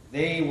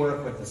 They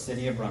work with the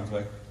city of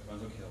Brunswick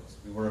Hills.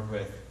 We work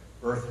with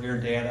birth year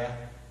data.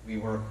 We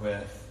work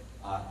with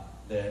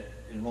the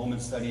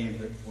enrollment study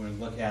that we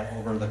look at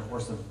over the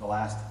course of the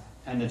last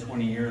 10 to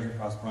 20 years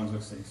across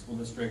Brunswick City School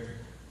District.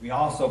 We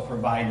also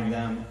provide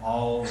them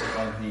all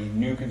of the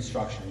new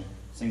construction,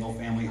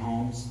 single-family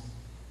homes.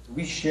 So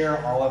we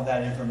share all of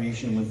that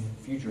information with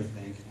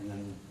FutureThink, and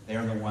then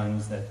they're the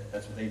ones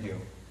that's what they do.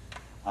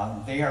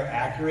 They are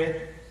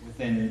accurate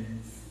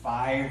within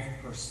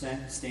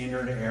 5%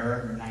 standard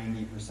error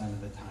 90%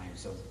 of the time.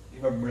 So they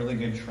have a really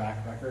good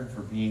track record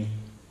for being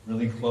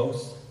really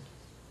close.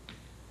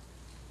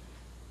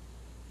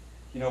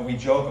 You know, we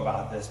joke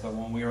about this, but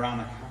when we were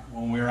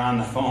on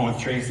the phone with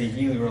Tracy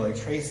Healy, we were like,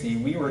 Tracy,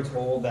 we were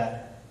told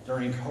that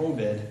during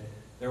COVID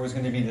there was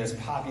going to be this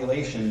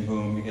population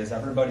boom because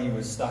everybody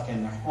was stuck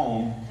in their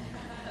home,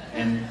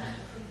 and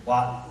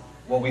what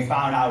we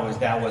found out was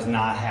that was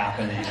not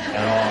happening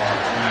at all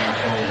during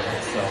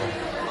COVID.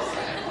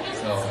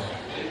 So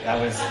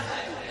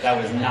that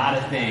was not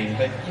a thing.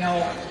 But you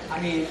know, I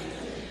mean,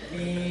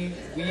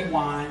 we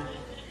want.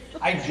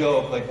 I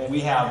joke, like when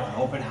we have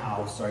an open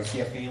house or I see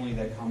a family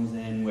that comes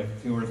in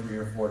with 2 or 3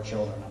 or 4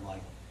 children, I'm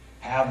like,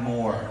 have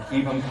more,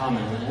 keep them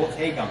coming. We'll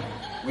take them.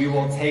 We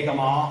will take them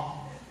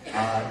all,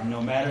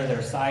 no matter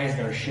their size,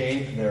 their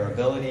shape, their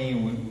ability.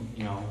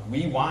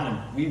 We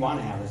want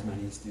to have as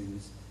many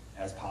students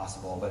as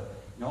possible. But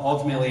you know,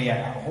 ultimately,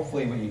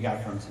 hopefully what you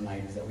got from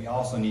tonight is that we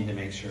also need to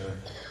make sure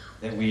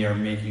that we are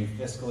making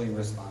fiscally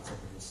responsible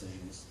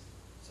decisions.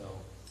 So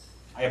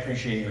I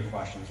appreciate your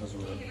questions. Those were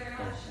really Thank you very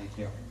good. much. Thank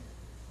you.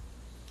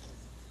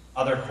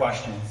 Other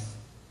questions?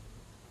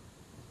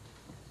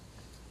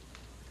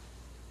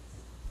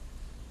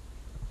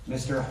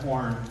 Mr.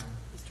 Horn,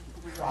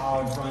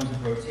 proud Brunswick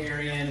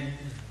Rotarian,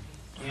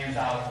 hands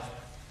out.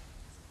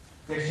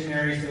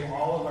 dictionaries to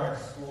all of our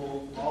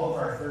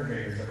third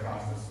graders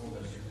across the school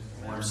district.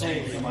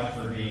 Thank you so much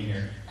for being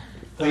here.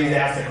 Please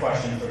ask a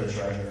question for the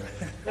treasurer.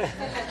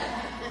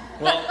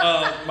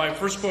 Well, my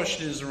first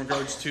question is in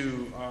regards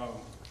to,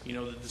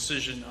 the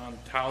decision on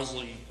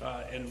Towsley,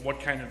 and what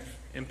kind of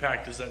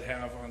impact does that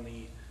have on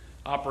the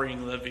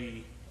operating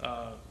levy?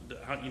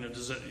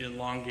 Does it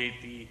elongate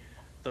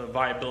the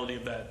viability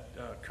of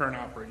that current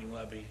operating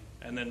levy?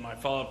 And then my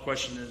follow-up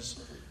question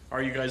is,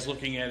 are you guys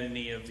looking at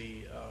any of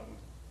the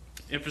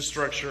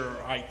infrastructure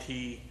or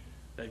IT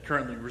that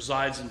currently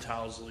resides in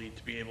Towsley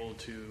to be able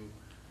to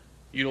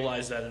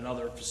utilize that in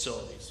other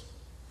facilities?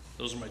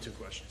 Those are my two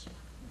questions.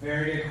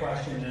 Very good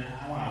question, and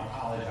I want to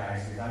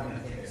apologize because I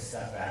want to take a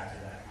step back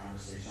to that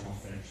conversation. I'll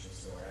finish the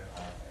story. I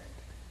apologize.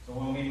 So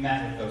when we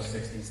met with those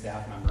 60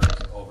 staff members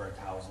over at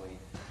Towsley,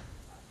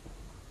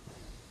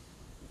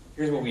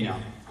 here's what we know.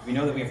 We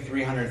know that we have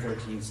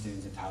 313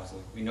 students at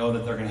Towsley. We know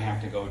that they're going to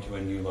have to go to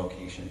a new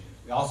location.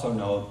 We also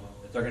know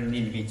that they're going to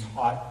need to be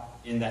taught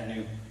in that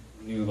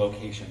new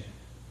location.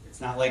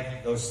 It's not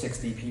like those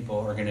 60 people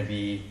are going to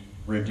be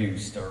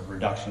reduced or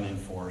reduction in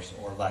force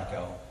or let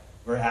go.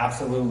 We're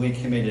absolutely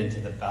committed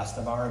to the best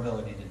of our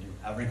ability to do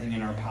everything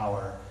in our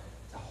power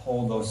to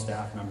hold those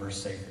staff members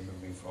safe and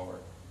moving forward.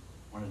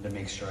 Wanted to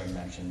make sure I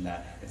mentioned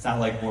that. It's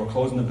not like we're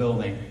closing the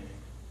building,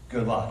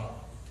 good luck.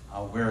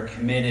 We're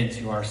committed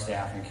to our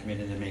staff and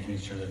committed to making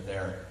sure that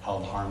they're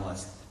held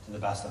harmless to the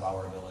best of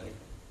our ability.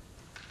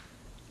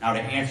 Now,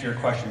 to answer your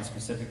question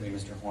specifically,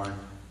 Mr. Horn,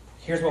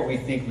 here's what we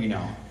think we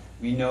know.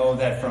 We know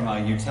that from a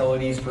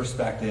utilities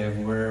perspective,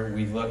 where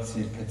we look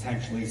to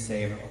potentially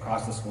save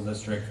across the school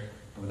district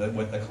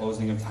with the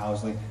closing of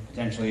Towsley,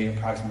 potentially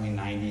approximately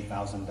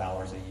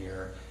 $90,000 a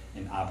year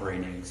in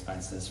operating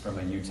expenses from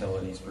a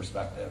utilities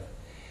perspective.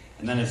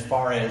 And then as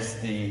far as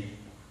the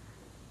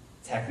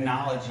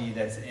technology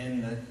that's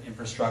in the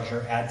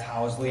infrastructure at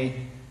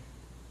Towsley,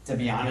 to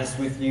be honest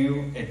with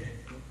you,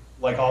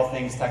 like all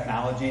things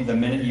technology, the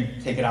minute you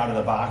take it out of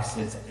the box,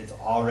 it's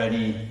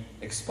already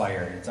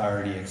expired, it's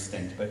already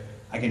extinct. But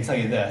I can tell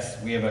you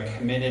this, we have a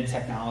committed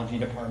technology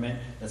department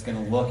that's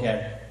going to look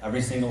at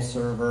every single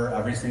server,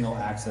 every single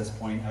access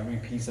point, every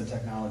piece of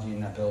technology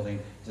in that building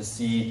to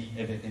see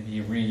if it can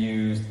be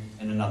reused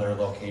in another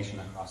location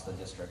across the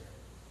district.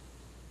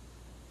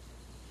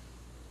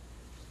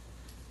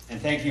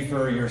 And thank you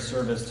for your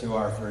service to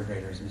our third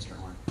graders, Mr.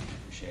 Horn.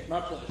 Appreciate it.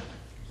 My pleasure.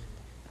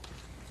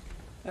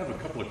 I have a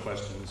couple of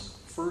questions.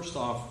 First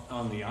off,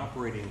 on the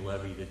operating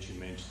levy that you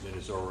mentioned that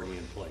is already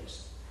in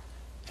place,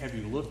 have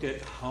you looked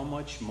at how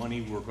much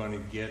money we're going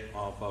to get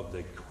off of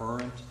the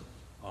current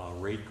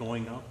rate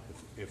going up?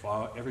 If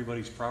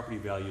everybody's property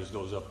values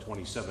goes up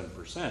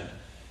 27%,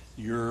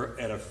 you're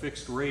at a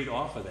fixed rate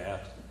off of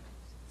that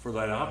for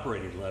that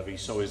operating levy.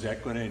 So is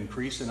that going to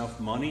increase enough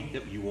money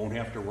that you won't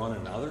have to run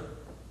another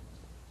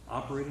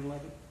operating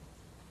levy?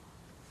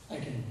 I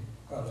can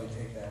probably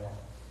take that one.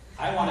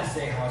 I want to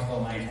say House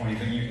Bill 920,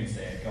 but you can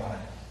say it. Go ahead.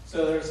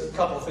 So there's a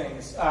couple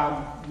things.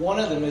 One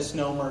of the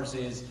misnomers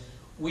is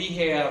we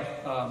have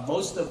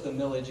most of the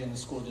millage in the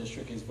school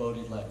district is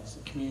voted levies.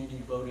 The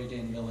community voted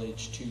in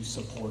millage to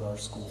support our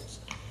schools.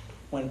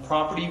 When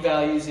property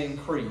values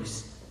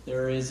increase,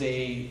 there is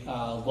a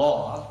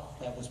law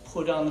that was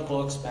put on the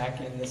books back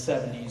in the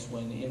 70s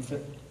when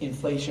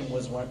inflation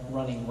was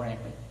running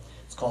rampant.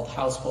 It's called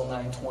House Bill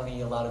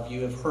 920. A lot of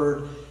you have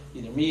heard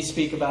either me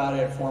speak about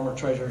it, former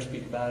treasurer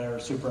speak about it, or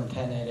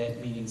superintendent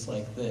at meetings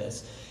like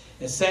this.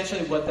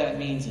 Essentially what that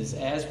means is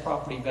as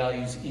property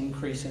values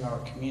increase in our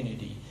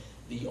community,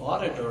 the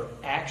auditor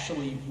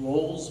actually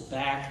rolls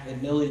back the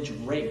millage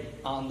rate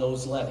on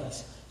those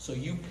levies. So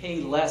you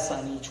pay less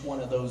on each one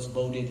of those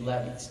voted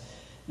levies.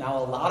 Now,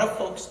 a lot of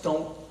folks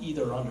don't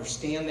either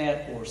understand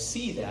that or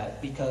see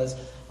that because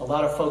a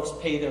lot of folks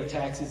pay their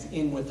taxes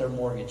in with their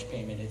mortgage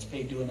payment. It's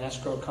paid to an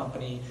escrow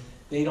company.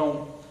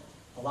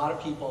 A lot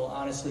of people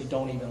honestly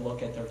don't even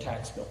look at their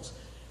tax bills.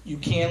 You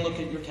can look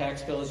at your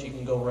tax bills. You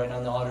can go right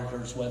on the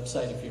auditor's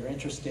website if you're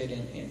interested,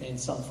 and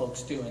some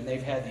folks do, and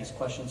they've had these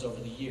questions over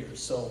the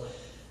years. So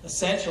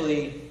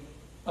essentially,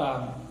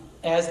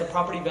 as the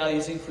property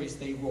values increase,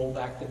 they roll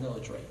back the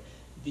millage rate.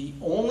 The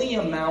only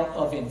amount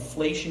of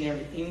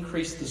inflationary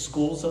increase the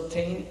schools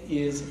obtain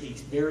is a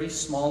very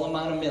small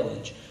amount of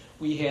millage.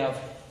 We have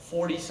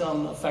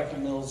 40-some effective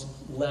mills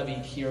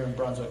levied here in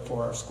Brunswick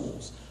for our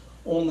schools.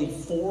 Only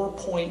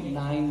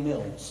 4.9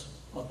 mills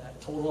of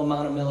that total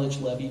amount of millage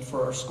levied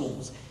for our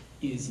schools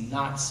is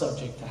not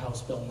subject to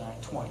House Bill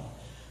 920.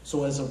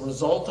 So as a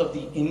result of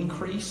the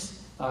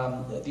increase,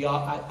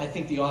 I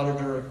think the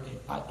auditor,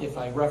 if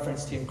I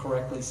referenced him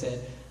correctly,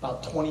 said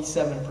about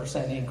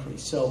 27%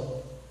 increase.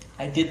 So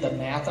I did the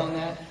math on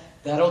that.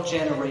 That'll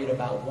generate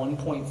about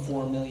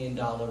 $1.4 million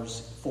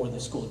for the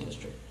school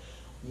district.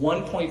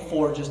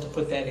 1.4, just to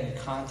put that in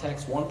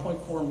context,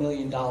 $1.4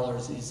 million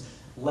is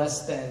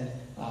less than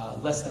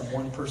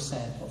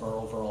 1% of our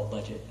overall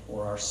budget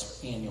or our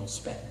annual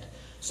spend.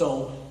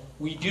 So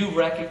we do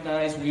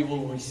recognize we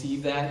will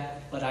receive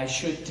that, but I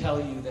should tell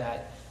you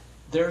that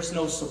there's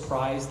no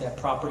surprise that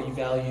property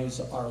values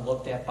are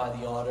looked at by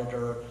the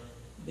auditor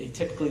They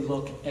typically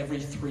look every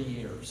 3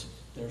 years.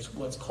 There's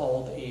what's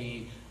called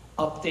a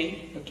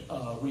update,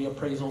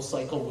 reappraisal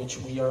cycle, which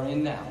we are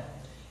in now.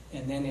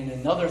 And then in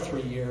another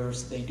 3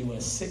 years, they do a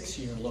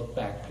 6-year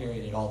look-back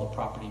period at all the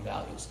property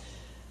values.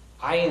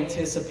 I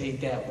anticipate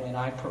that when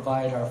I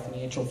provide our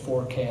financial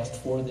forecast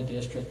for the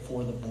district,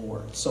 for the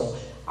board. So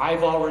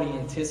I've already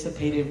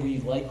anticipated we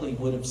likely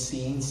would have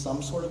seen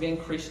some sort of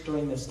increase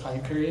during this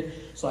time period.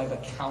 So I've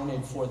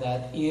accounted for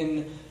that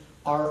in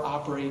our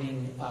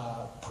operating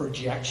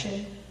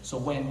projection. So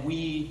when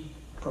we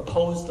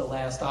proposed the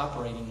last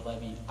operating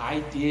levy, I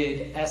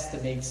did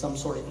estimate some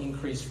sort of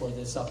increase for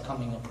this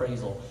upcoming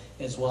appraisal,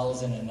 as well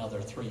as in another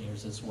 3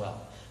 years as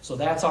well. So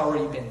that's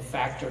already been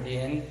factored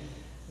in.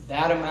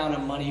 That amount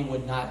of money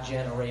would not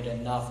generate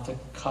enough to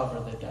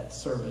cover the debt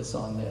service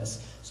on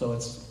this. So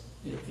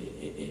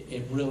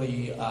it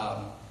really,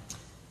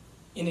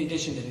 in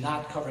addition to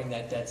not covering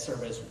that debt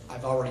service,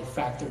 I've already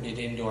factored it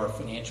into our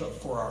financial,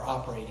 for our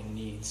operating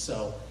needs.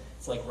 So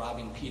it's like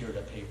robbing Peter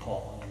to pay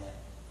Paul on that.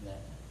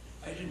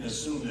 I didn't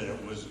assume that it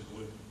would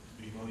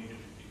be money to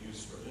be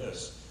used for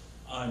this.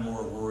 I'm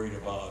more worried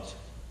about,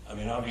 I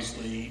mean,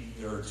 obviously,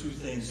 there are two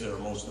things that are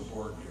most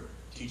important here.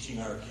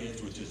 Teaching our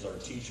kids, which is our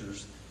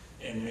teachers,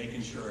 and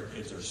making sure our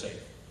kids are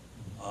safe.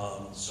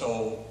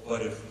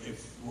 But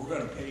if we're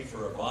gonna pay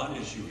for a bond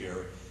issue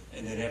here,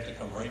 and then have to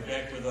come right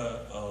back with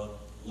a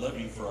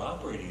levy for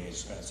operating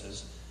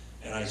expenses,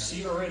 and I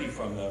see already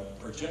from the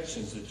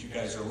projections that you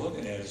guys are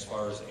looking at as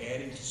far as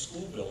adding to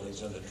school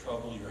buildings and the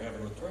trouble you're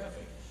having with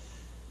traffic.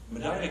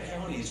 Medina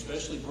County,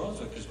 especially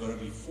Brunswick, is going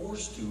to be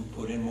forced to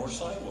put in more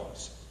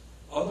sidewalks.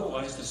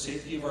 Otherwise, the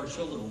safety of our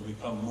children will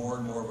become more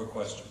and more of a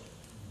question.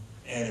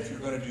 And if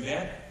you're going to do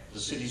that, the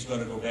city's going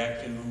to go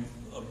back to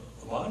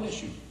a bond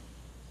issue.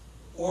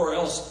 Or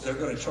else they're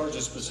going to charge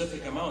a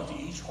specific amount to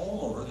each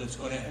homeowner that's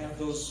going to have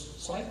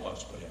those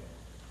sidewalks put in.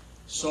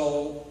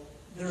 So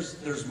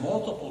there's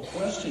multiple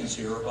questions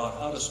here about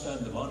how to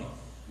spend the money.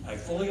 I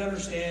fully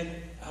understand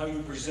how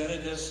you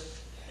presented this.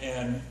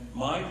 And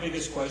my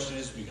biggest question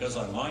is, because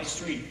on my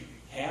street,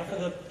 half of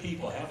the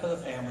people, half of the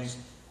families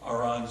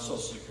are on Social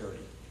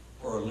Security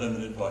or a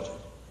limited budget.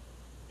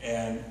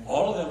 And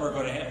all of them are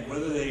going to have,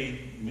 whether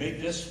they make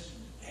this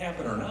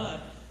happen or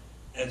not,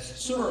 and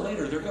sooner or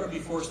later, they're going to be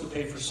forced to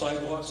pay for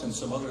sidewalks and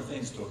some other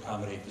things to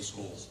accommodate the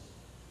schools.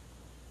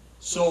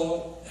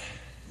 So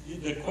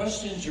the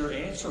questions you're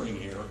answering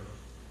here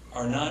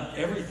are not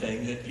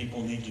everything that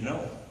people need to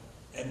know.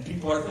 And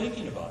people are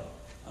thinking about it.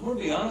 I'm going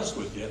to be honest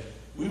with you.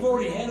 We've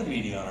already had a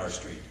meeting on our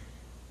street.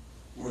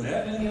 Were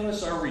that many of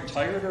us are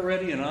retired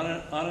already and on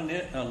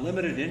a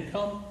limited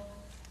income?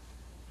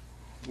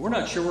 We're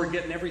not sure we're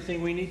getting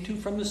everything we need to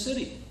from the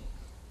city.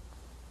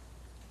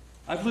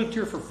 I've lived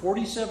here for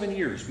 47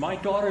 years. My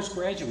daughter's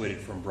graduated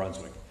from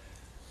Brunswick.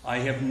 I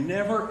have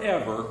never,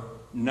 ever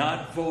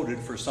not voted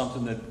for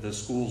something that the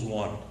schools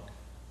wanted.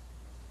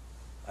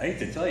 I hate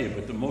to tell you,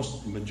 but the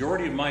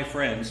majority of my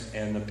friends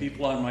and the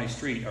people on my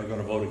street are going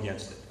to vote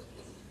against it.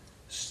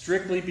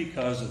 Strictly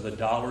because of the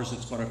dollars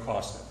it's going to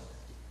cost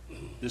them.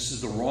 This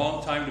is the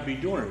wrong time to be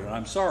doing it. And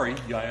I'm sorry,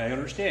 I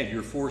understand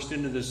you're forced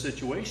into this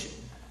situation.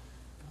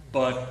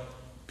 But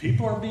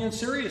people are being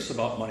serious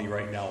about money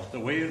right now. The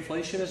way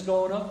inflation is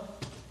going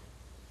up.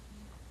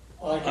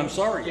 Well, I'm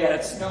sorry.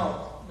 Yes,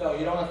 no,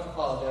 you don't have to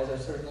apologize.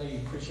 I certainly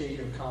appreciate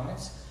your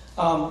comments.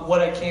 What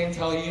I can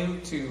tell you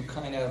to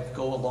kind of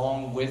go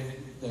along with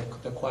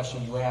the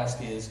question you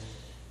asked is,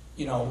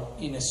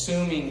 in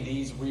assuming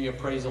these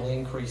reappraisal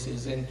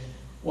increases, and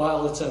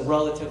while it's a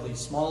relatively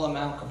small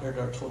amount compared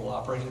to our total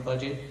operating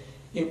budget,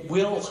 it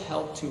will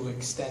help to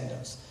extend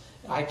us.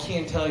 I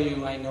can tell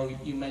you, I know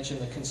you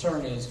mentioned the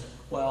concern is,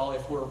 well,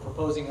 if we're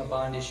proposing a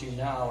bond issue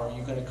now, are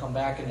you going to come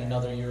back in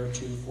another year or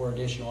two for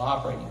additional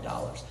operating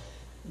dollars?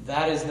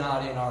 That is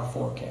not in our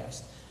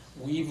forecast.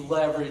 We've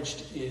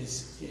leveraged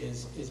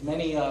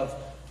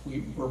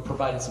we were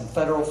provided some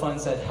federal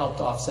funds that helped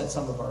offset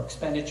some of our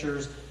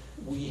expenditures.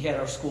 We had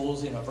our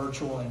schools in a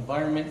virtual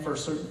environment for a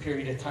certain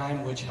period of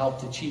time, which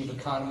helped achieve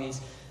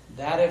economies.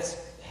 That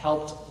has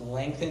helped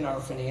lengthen our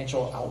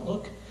financial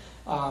outlook.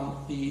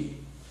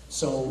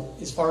 So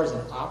as far as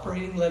an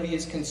operating levy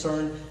is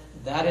concerned,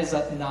 that is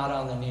not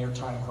on the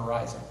near-time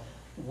horizon.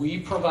 We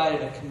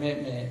provided a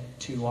commitment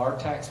to our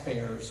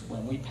taxpayers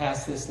when we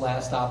passed this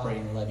last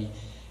operating levy.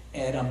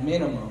 At a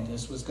minimum,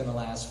 this was going to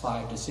last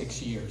 5 to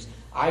 6 years.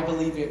 I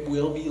believe it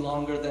will be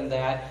longer than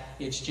that.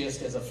 It's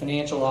just, as a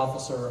financial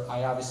officer,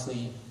 I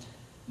obviously,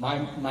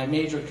 my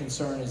major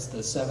concern is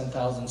the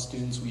 7,000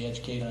 students we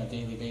educate on a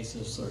daily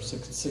basis, or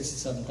 6,000 to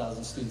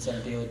 7,000 students on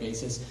a daily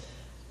basis.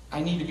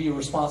 I need to be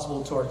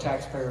responsible to our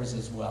taxpayers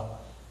as well.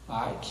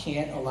 I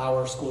can't allow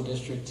our school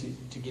district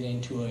to get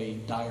into a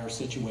dire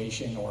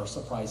situation or a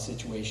surprise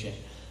situation.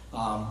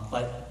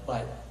 But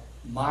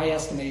my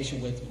estimation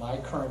with my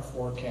current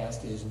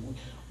forecast is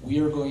we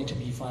are going to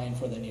be fine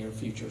for the near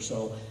future.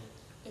 So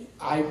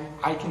I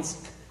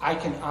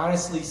can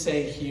honestly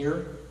say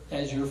here,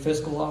 as your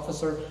fiscal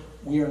officer,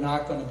 we are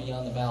not going to be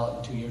on the ballot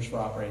in 2 years for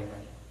operating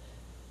rate.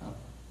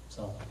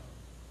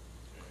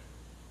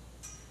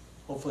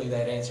 hopefully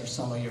that answers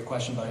some of your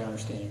question, but I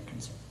understand your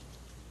concern.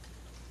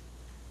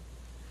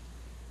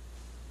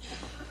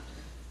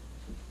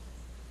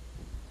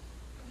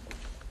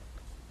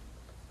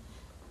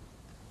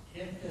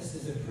 If this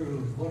is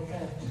approved, what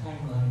kind of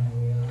timeline are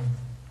we on?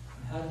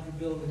 And how did you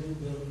build a new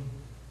building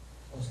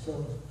while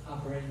still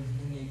operating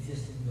in the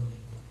existing building?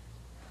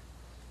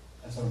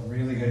 That's a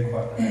really good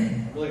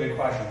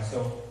question.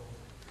 So,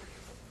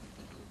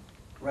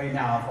 right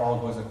now, if all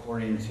goes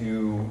according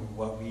to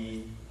what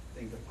we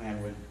think the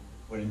plan would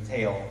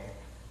entail,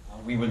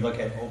 we would look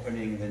at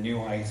opening the new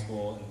high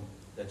school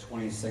in the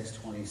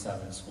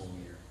 26-27 school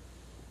year.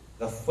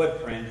 The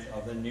footprint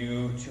of the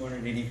new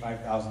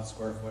 285,000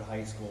 square foot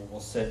high school will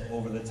sit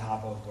over the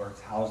top of where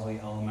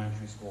Towsley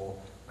Elementary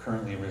School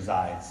currently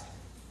resides.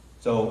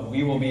 So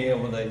we will be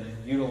able to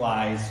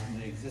utilize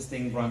the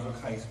existing Brunswick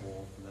High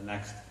School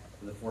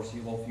for the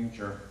foreseeable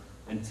future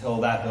until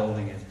that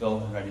building is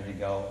built and ready to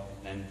go.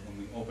 And then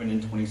when we open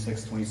in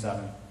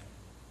 26-27,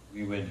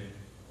 we would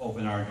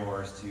open our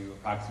doors to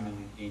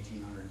approximately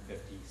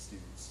 1,850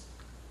 students.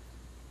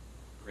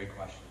 Great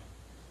question.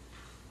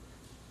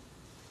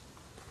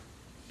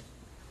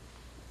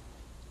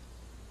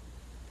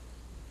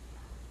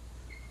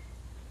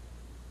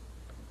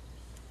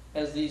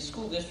 Has the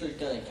school district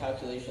done a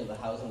calculation of the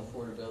housing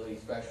affordability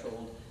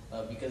threshold?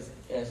 Because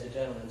as the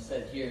gentleman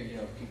said here,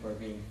 people are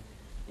being,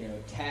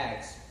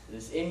 taxed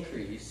this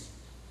increase.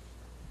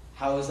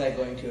 How is that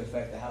going to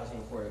affect the housing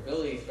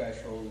affordability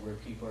threshold where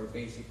people are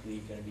basically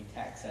going to be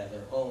taxed out of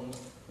their homes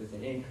with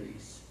an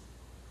increase?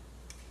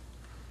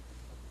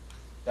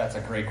 That's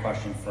a great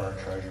question for our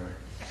treasurer.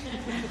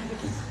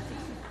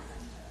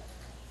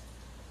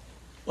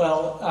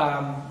 Well,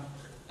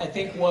 I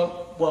think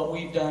what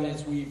we've done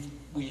is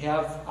we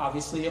have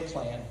obviously a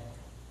plan.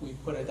 We've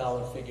put a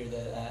dollar figure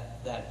to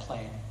that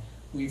plan.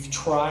 We've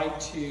tried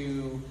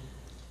to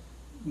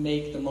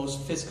make the most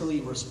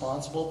fiscally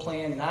responsible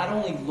plan, not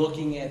only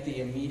looking at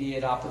the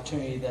immediate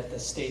opportunity that the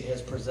state has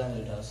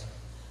presented us,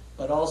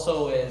 but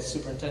also, as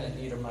Superintendent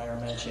Niedermeyer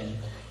mentioned,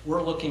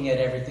 we're looking at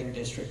everything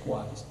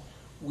district-wise.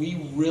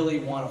 We really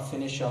want to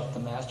finish up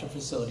the master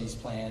facilities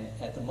plan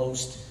at the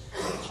most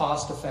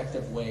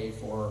cost-effective way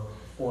for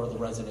the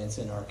residents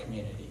in our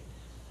community.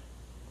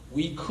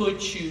 We could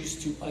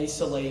choose to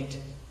isolate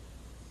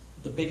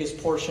the biggest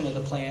portion of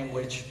the plan,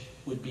 which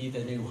would be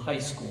the new high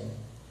school.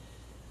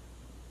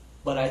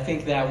 But I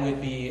think that would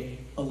be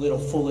a little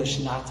foolish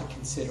not to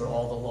consider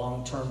all the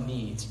long-term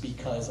needs,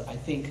 because I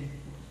think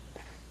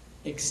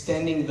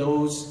extending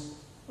those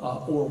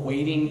or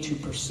waiting to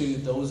pursue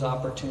those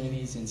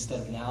opportunities instead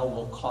of now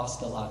will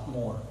cost a lot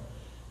more.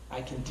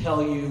 I can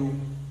tell you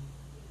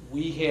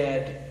we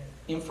had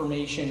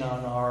information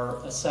on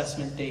our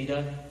assessment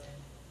data.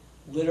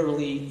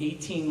 Literally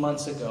 18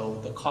 months ago,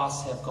 the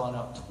costs have gone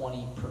up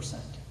 20%.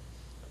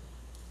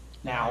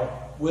 Now,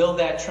 will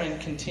that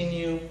trend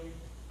continue?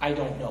 I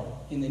don't know.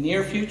 In the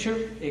near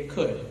future, it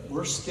could.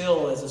 We're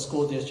still, as a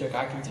school district,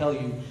 I can tell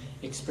you,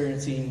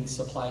 experiencing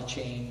supply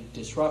chain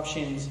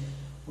disruptions.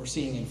 We're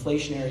seeing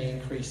inflationary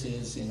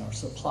increases in our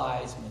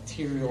supplies,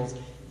 materials,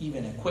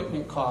 even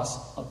equipment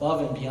costs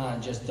above and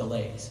beyond just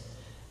delays.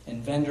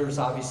 And vendors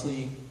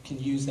obviously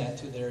can use that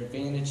to their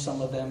advantage,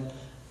 some of them.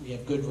 We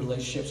have good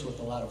relationships with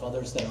a lot of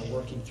others that are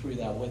working through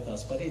that with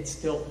us, but it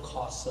still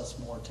costs us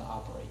more to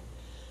operate.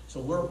 So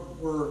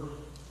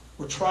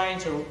we're trying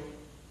to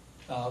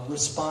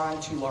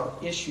respond to our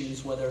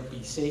issues, whether it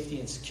be safety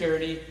and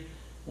security,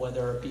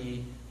 whether it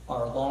be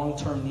our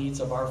long-term needs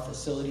of our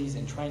facilities,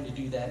 and trying to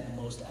do that in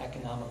the most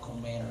economical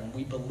manner. And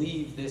we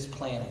believe this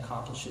plan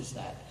accomplishes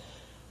that.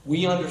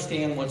 We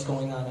understand what's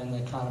going on in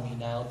the economy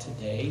now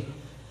today,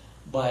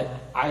 but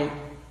I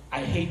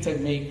hate to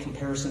make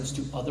comparisons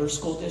to other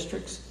school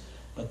districts,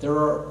 but there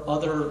are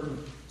other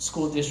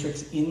school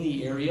districts in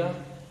the area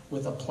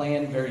with a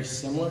plan very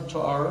similar to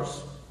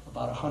ours,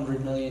 about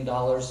 $100 million.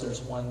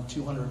 There's one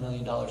 $200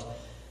 million.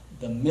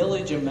 The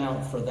millage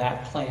amount for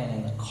that plan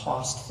and the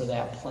cost for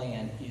that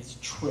plan is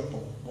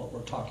triple what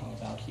we're talking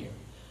about here.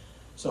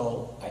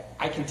 So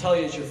I can tell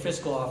you as your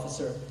fiscal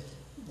officer,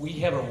 we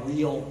have a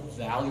real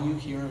value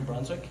here in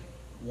Brunswick.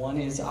 One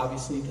is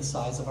obviously the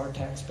size of our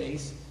tax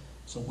base.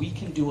 So we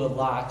can do a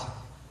lot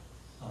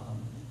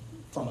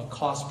from a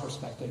cost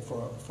perspective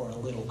for a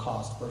little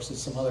cost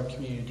versus some other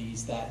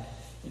communities that,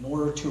 in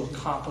order to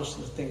accomplish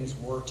the things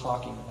we're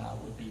talking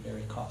about, would be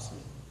very costly.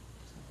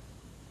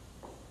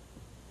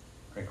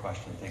 Great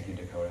question. Thank you,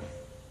 Dakota.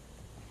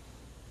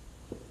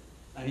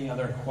 Any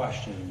other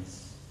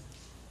questions?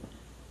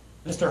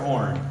 Mr.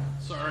 Horn.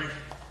 Sorry.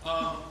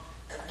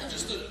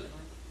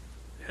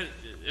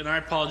 And I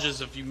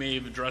apologize if you may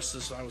have addressed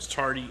this, I was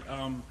tardy.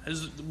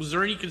 Was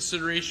there any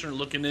consideration or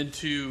looking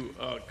into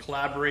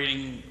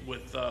collaborating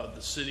with the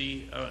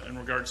city in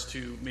regards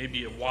to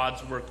maybe a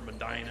Wadsworth,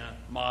 Medina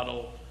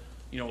model,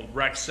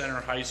 rec center,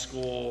 high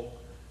school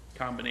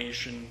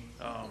combination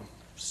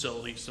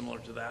facility similar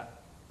to that?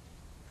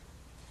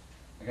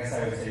 I guess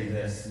I would say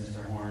this,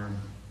 Mr. Horn,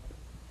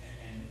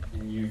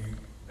 and you've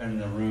been in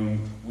the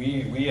room.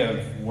 We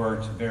have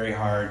worked very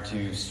hard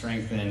to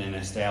strengthen and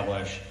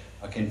establish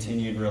a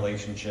continued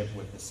relationship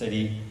with the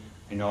city.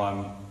 I know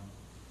I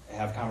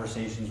have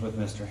conversations with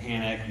Mr.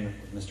 Hannick and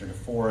with Mr.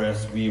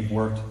 DeForest. We've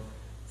worked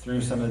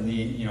through some of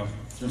the,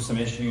 through some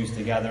issues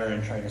together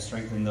and tried to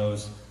strengthen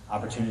those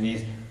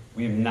opportunities.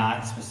 We have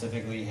not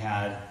specifically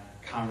had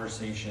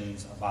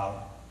conversations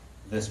about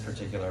this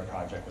particular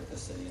project with the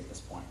city at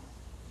this point.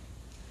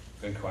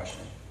 Good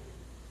question.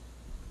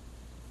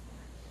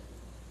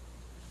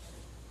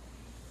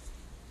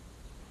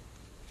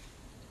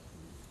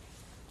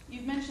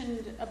 You've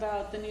mentioned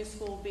about the new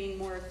school being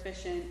more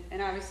efficient,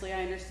 and obviously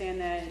I understand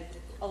that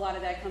a lot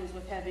of that comes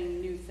with having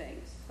new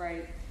things,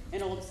 right?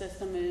 An old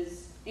system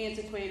is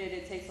antiquated,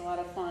 it takes a lot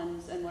of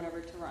funds and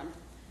whatever to run.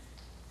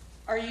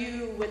 Are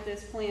you, with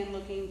this plan,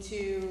 looking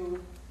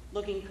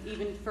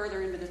even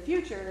further into the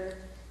future,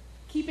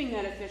 keeping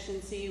that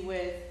efficiency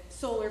with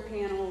solar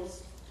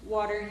panels,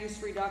 water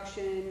use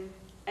reduction,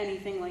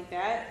 anything like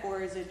that?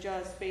 Or is it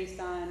just based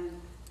on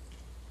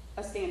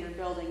a standard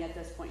building at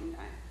this point in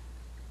time?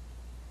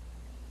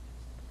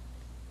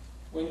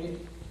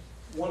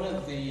 One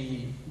of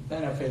the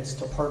benefits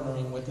to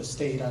partnering with the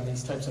state on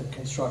these types of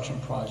construction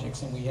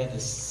projects, and we had a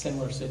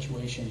similar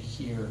situation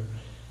here,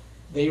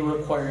 they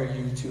require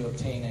you to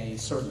obtain a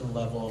certain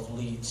level of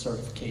LEED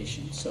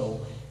certification.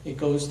 So it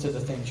goes to the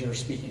things you're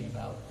speaking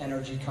about: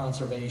 energy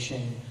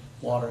conservation,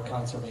 water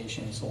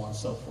conservation, and so on and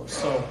so forth.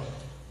 So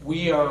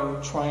we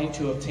are trying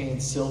to obtain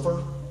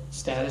silver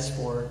status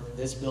for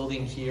this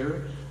building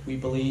here. We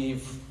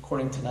believe,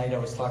 according to tonight, I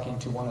was talking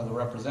to one of the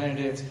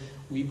representatives,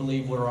 we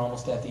believe we're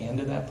almost at the end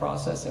of that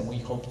process, and we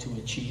hope to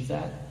achieve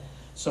that.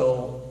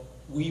 So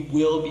we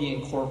will be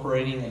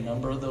incorporating a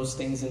number of those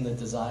things in the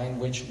design,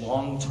 which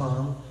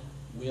long-term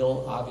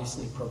will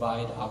obviously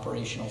provide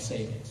operational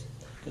savings.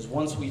 Because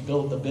once we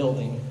build the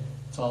building,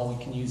 it's all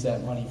we can use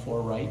that money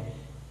for, right?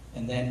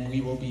 And then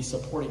we will be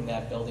supporting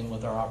that building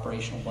with our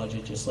operational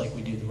budget, just like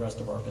we do the rest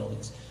of our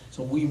buildings.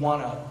 So we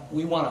want to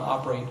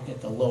operate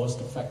at the lowest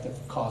effective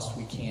cost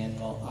we can,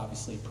 while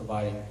obviously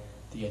providing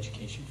the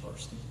education for our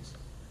students.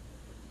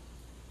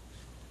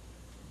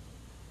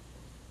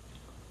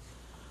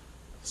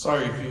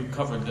 Sorry if you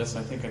covered this.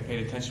 I think I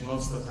paid attention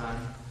most of the time.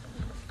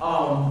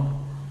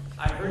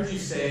 I heard you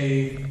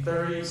say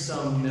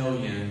 30-some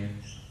million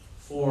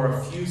for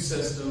a few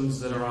systems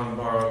that are on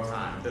borrowed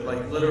time, that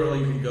like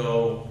literally could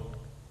go,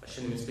 I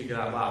shouldn't even speak it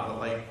out loud, but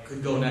like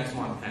could go next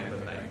month kind of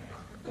a thing.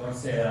 Don't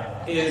say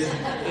that.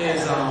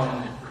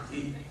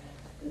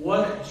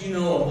 What do you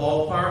know a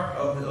ballpark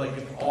of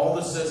like all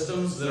the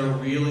systems that are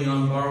really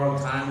on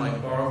borrowed time,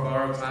 like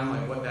borrowed time,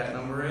 like what that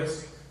number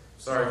is?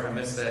 Sorry if I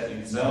missed that.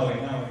 No,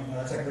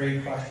 that's a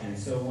great question.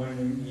 So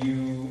when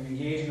you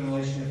engage in a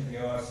relationship with the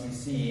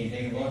OFCC,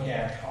 they look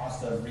at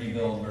cost of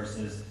rebuild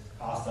versus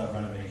cost of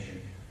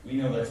renovation. We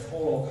know the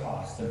total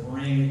cost to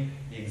bring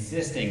the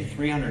existing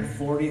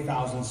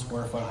 340,000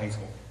 square foot high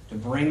school, to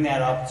bring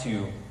that up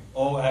to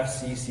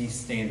OFCC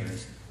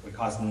standards, would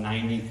cost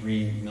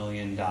 $93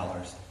 million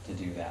to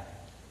do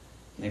that.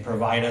 And they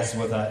provide us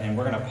with and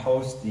we're going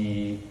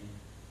to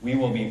we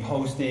will be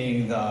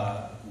posting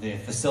the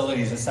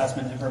facilities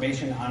assessment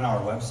information on our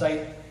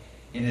website.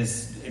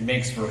 It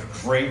makes for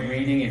great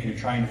reading if you're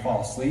trying to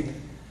fall asleep.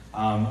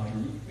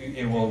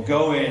 It will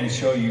go in and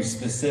show you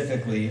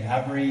specifically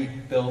every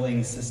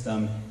building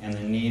system and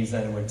the needs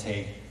that it would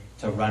take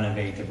to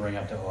renovate to bring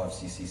up to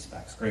OFCC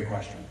specs. Great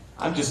question.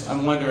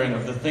 I'm wondering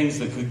of the things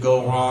that could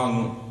go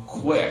wrong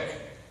quick.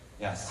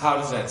 Yes. How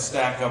does that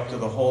stack up to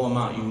the whole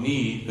amount you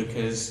need?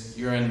 Because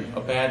you're in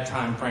a bad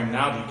time frame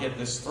now to get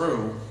this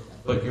through,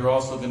 but you're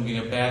also going to be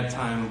in a bad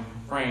time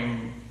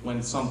frame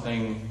when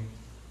something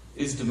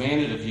is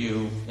demanded of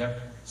you.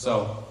 Yep.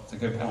 So it's a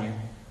good point.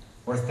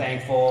 We're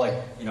thankful,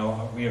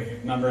 we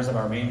have members of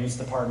our maintenance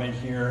department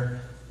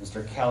here,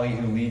 Mr. Kelly,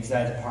 who leads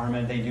that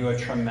department. They do a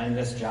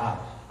tremendous job.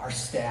 Our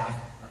staff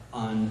are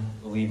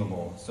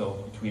unbelievable.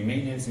 So between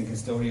maintenance and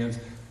custodians,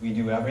 we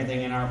do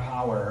everything in our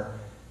power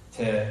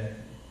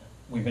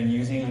we've been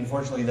using,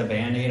 unfortunately, the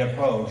Band-Aid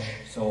approach.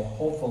 So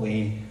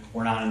hopefully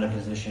we're not in a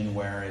position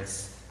where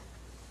it's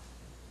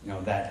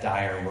that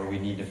dire where we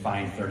need to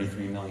find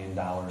 $33 million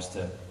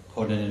to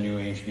put in a new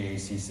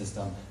HVAC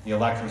system, the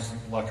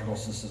electrical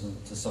system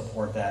to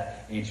support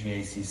that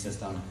HVAC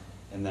system,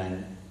 and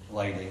then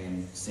lighting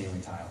and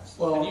ceiling tiles.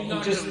 Well,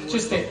 just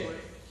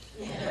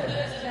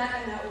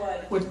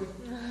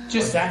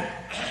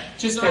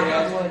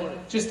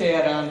to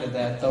add on to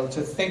that, though,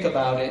 to think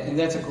about it, and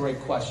that's a great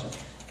question,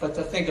 but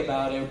to think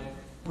about it,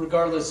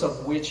 regardless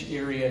of which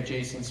area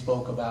Jason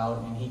spoke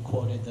about, and he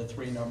quoted the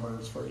three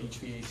numbers for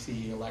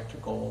HVAC,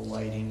 electrical,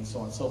 lighting, so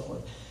on and so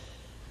forth,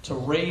 to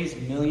raise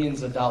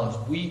millions of dollars,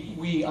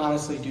 we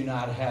honestly do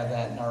not have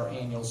that in our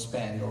annual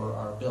spend or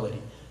our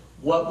ability.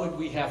 What would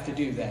we have to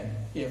do then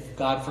if,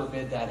 God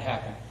forbid, that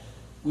happened?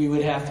 We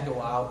would have to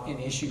go out and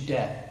issue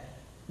debt.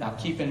 Now,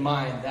 keep in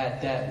mind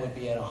that debt would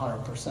be at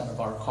 100% of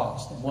our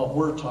cost. And what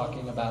we're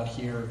talking about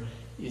here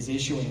is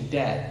issuing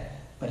debt,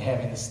 but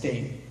having the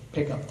state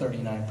pick up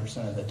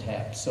 39% of the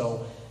tab.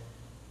 So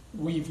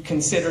We've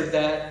considered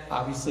that.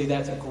 Obviously,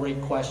 that's a great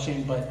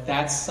question, but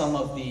that's some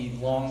of the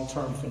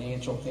long-term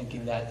financial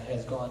thinking that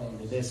has gone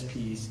into this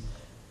piece,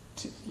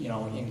 to, you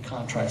know, in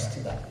contrast to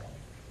that.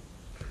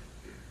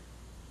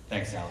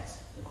 Thanks, Alex.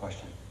 Good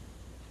question.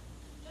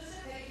 Just to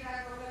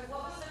piggyback real quick,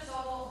 what was the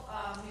total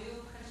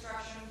new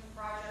construction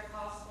project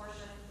cost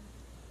portion?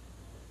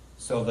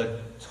 So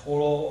the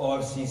total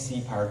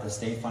OFCC part, the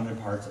state-funded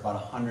part's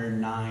about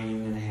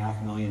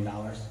 $109.5 million,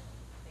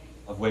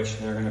 of which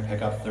they're going to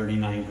pick up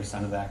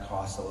 39% of that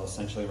cost, so they'll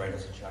essentially write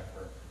us a check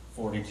for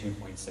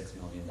 $42.6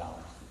 million.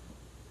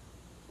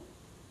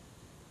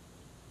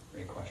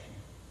 Great question.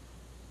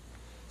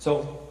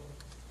 So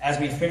as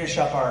we finish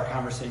up our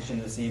conversation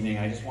this evening,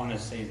 I just want to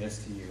say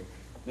this to you.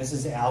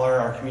 Mrs. Aller,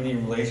 our community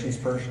relations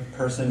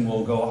person,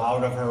 will go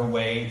out of her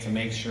way to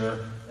make sure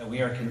that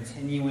we are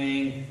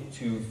continuing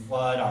to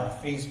flood our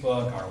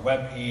Facebook, our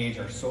webpage,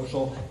 our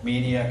social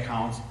media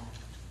accounts.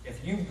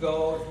 If you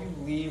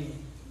leave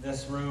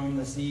this room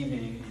this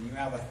evening and you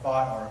have a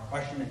thought or a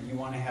question that you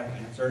want to have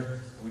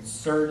answered, I would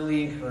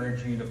certainly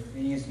encourage you to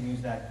please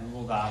use that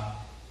Google Doc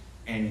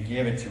and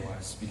give it to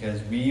us,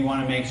 because we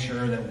want to make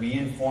sure that we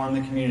inform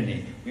the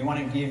community. We want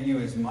to give you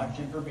as much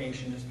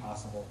information as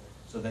possible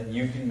so that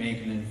you can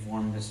make an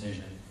informed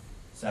decision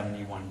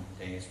 71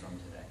 days from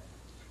today.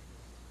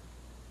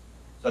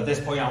 So at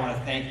this point, I want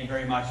to thank you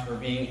very much for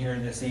being here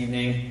this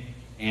evening,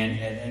 and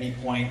at any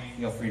point,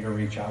 feel free to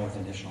reach out with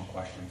additional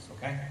questions,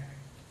 okay?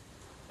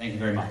 Thank you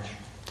very much.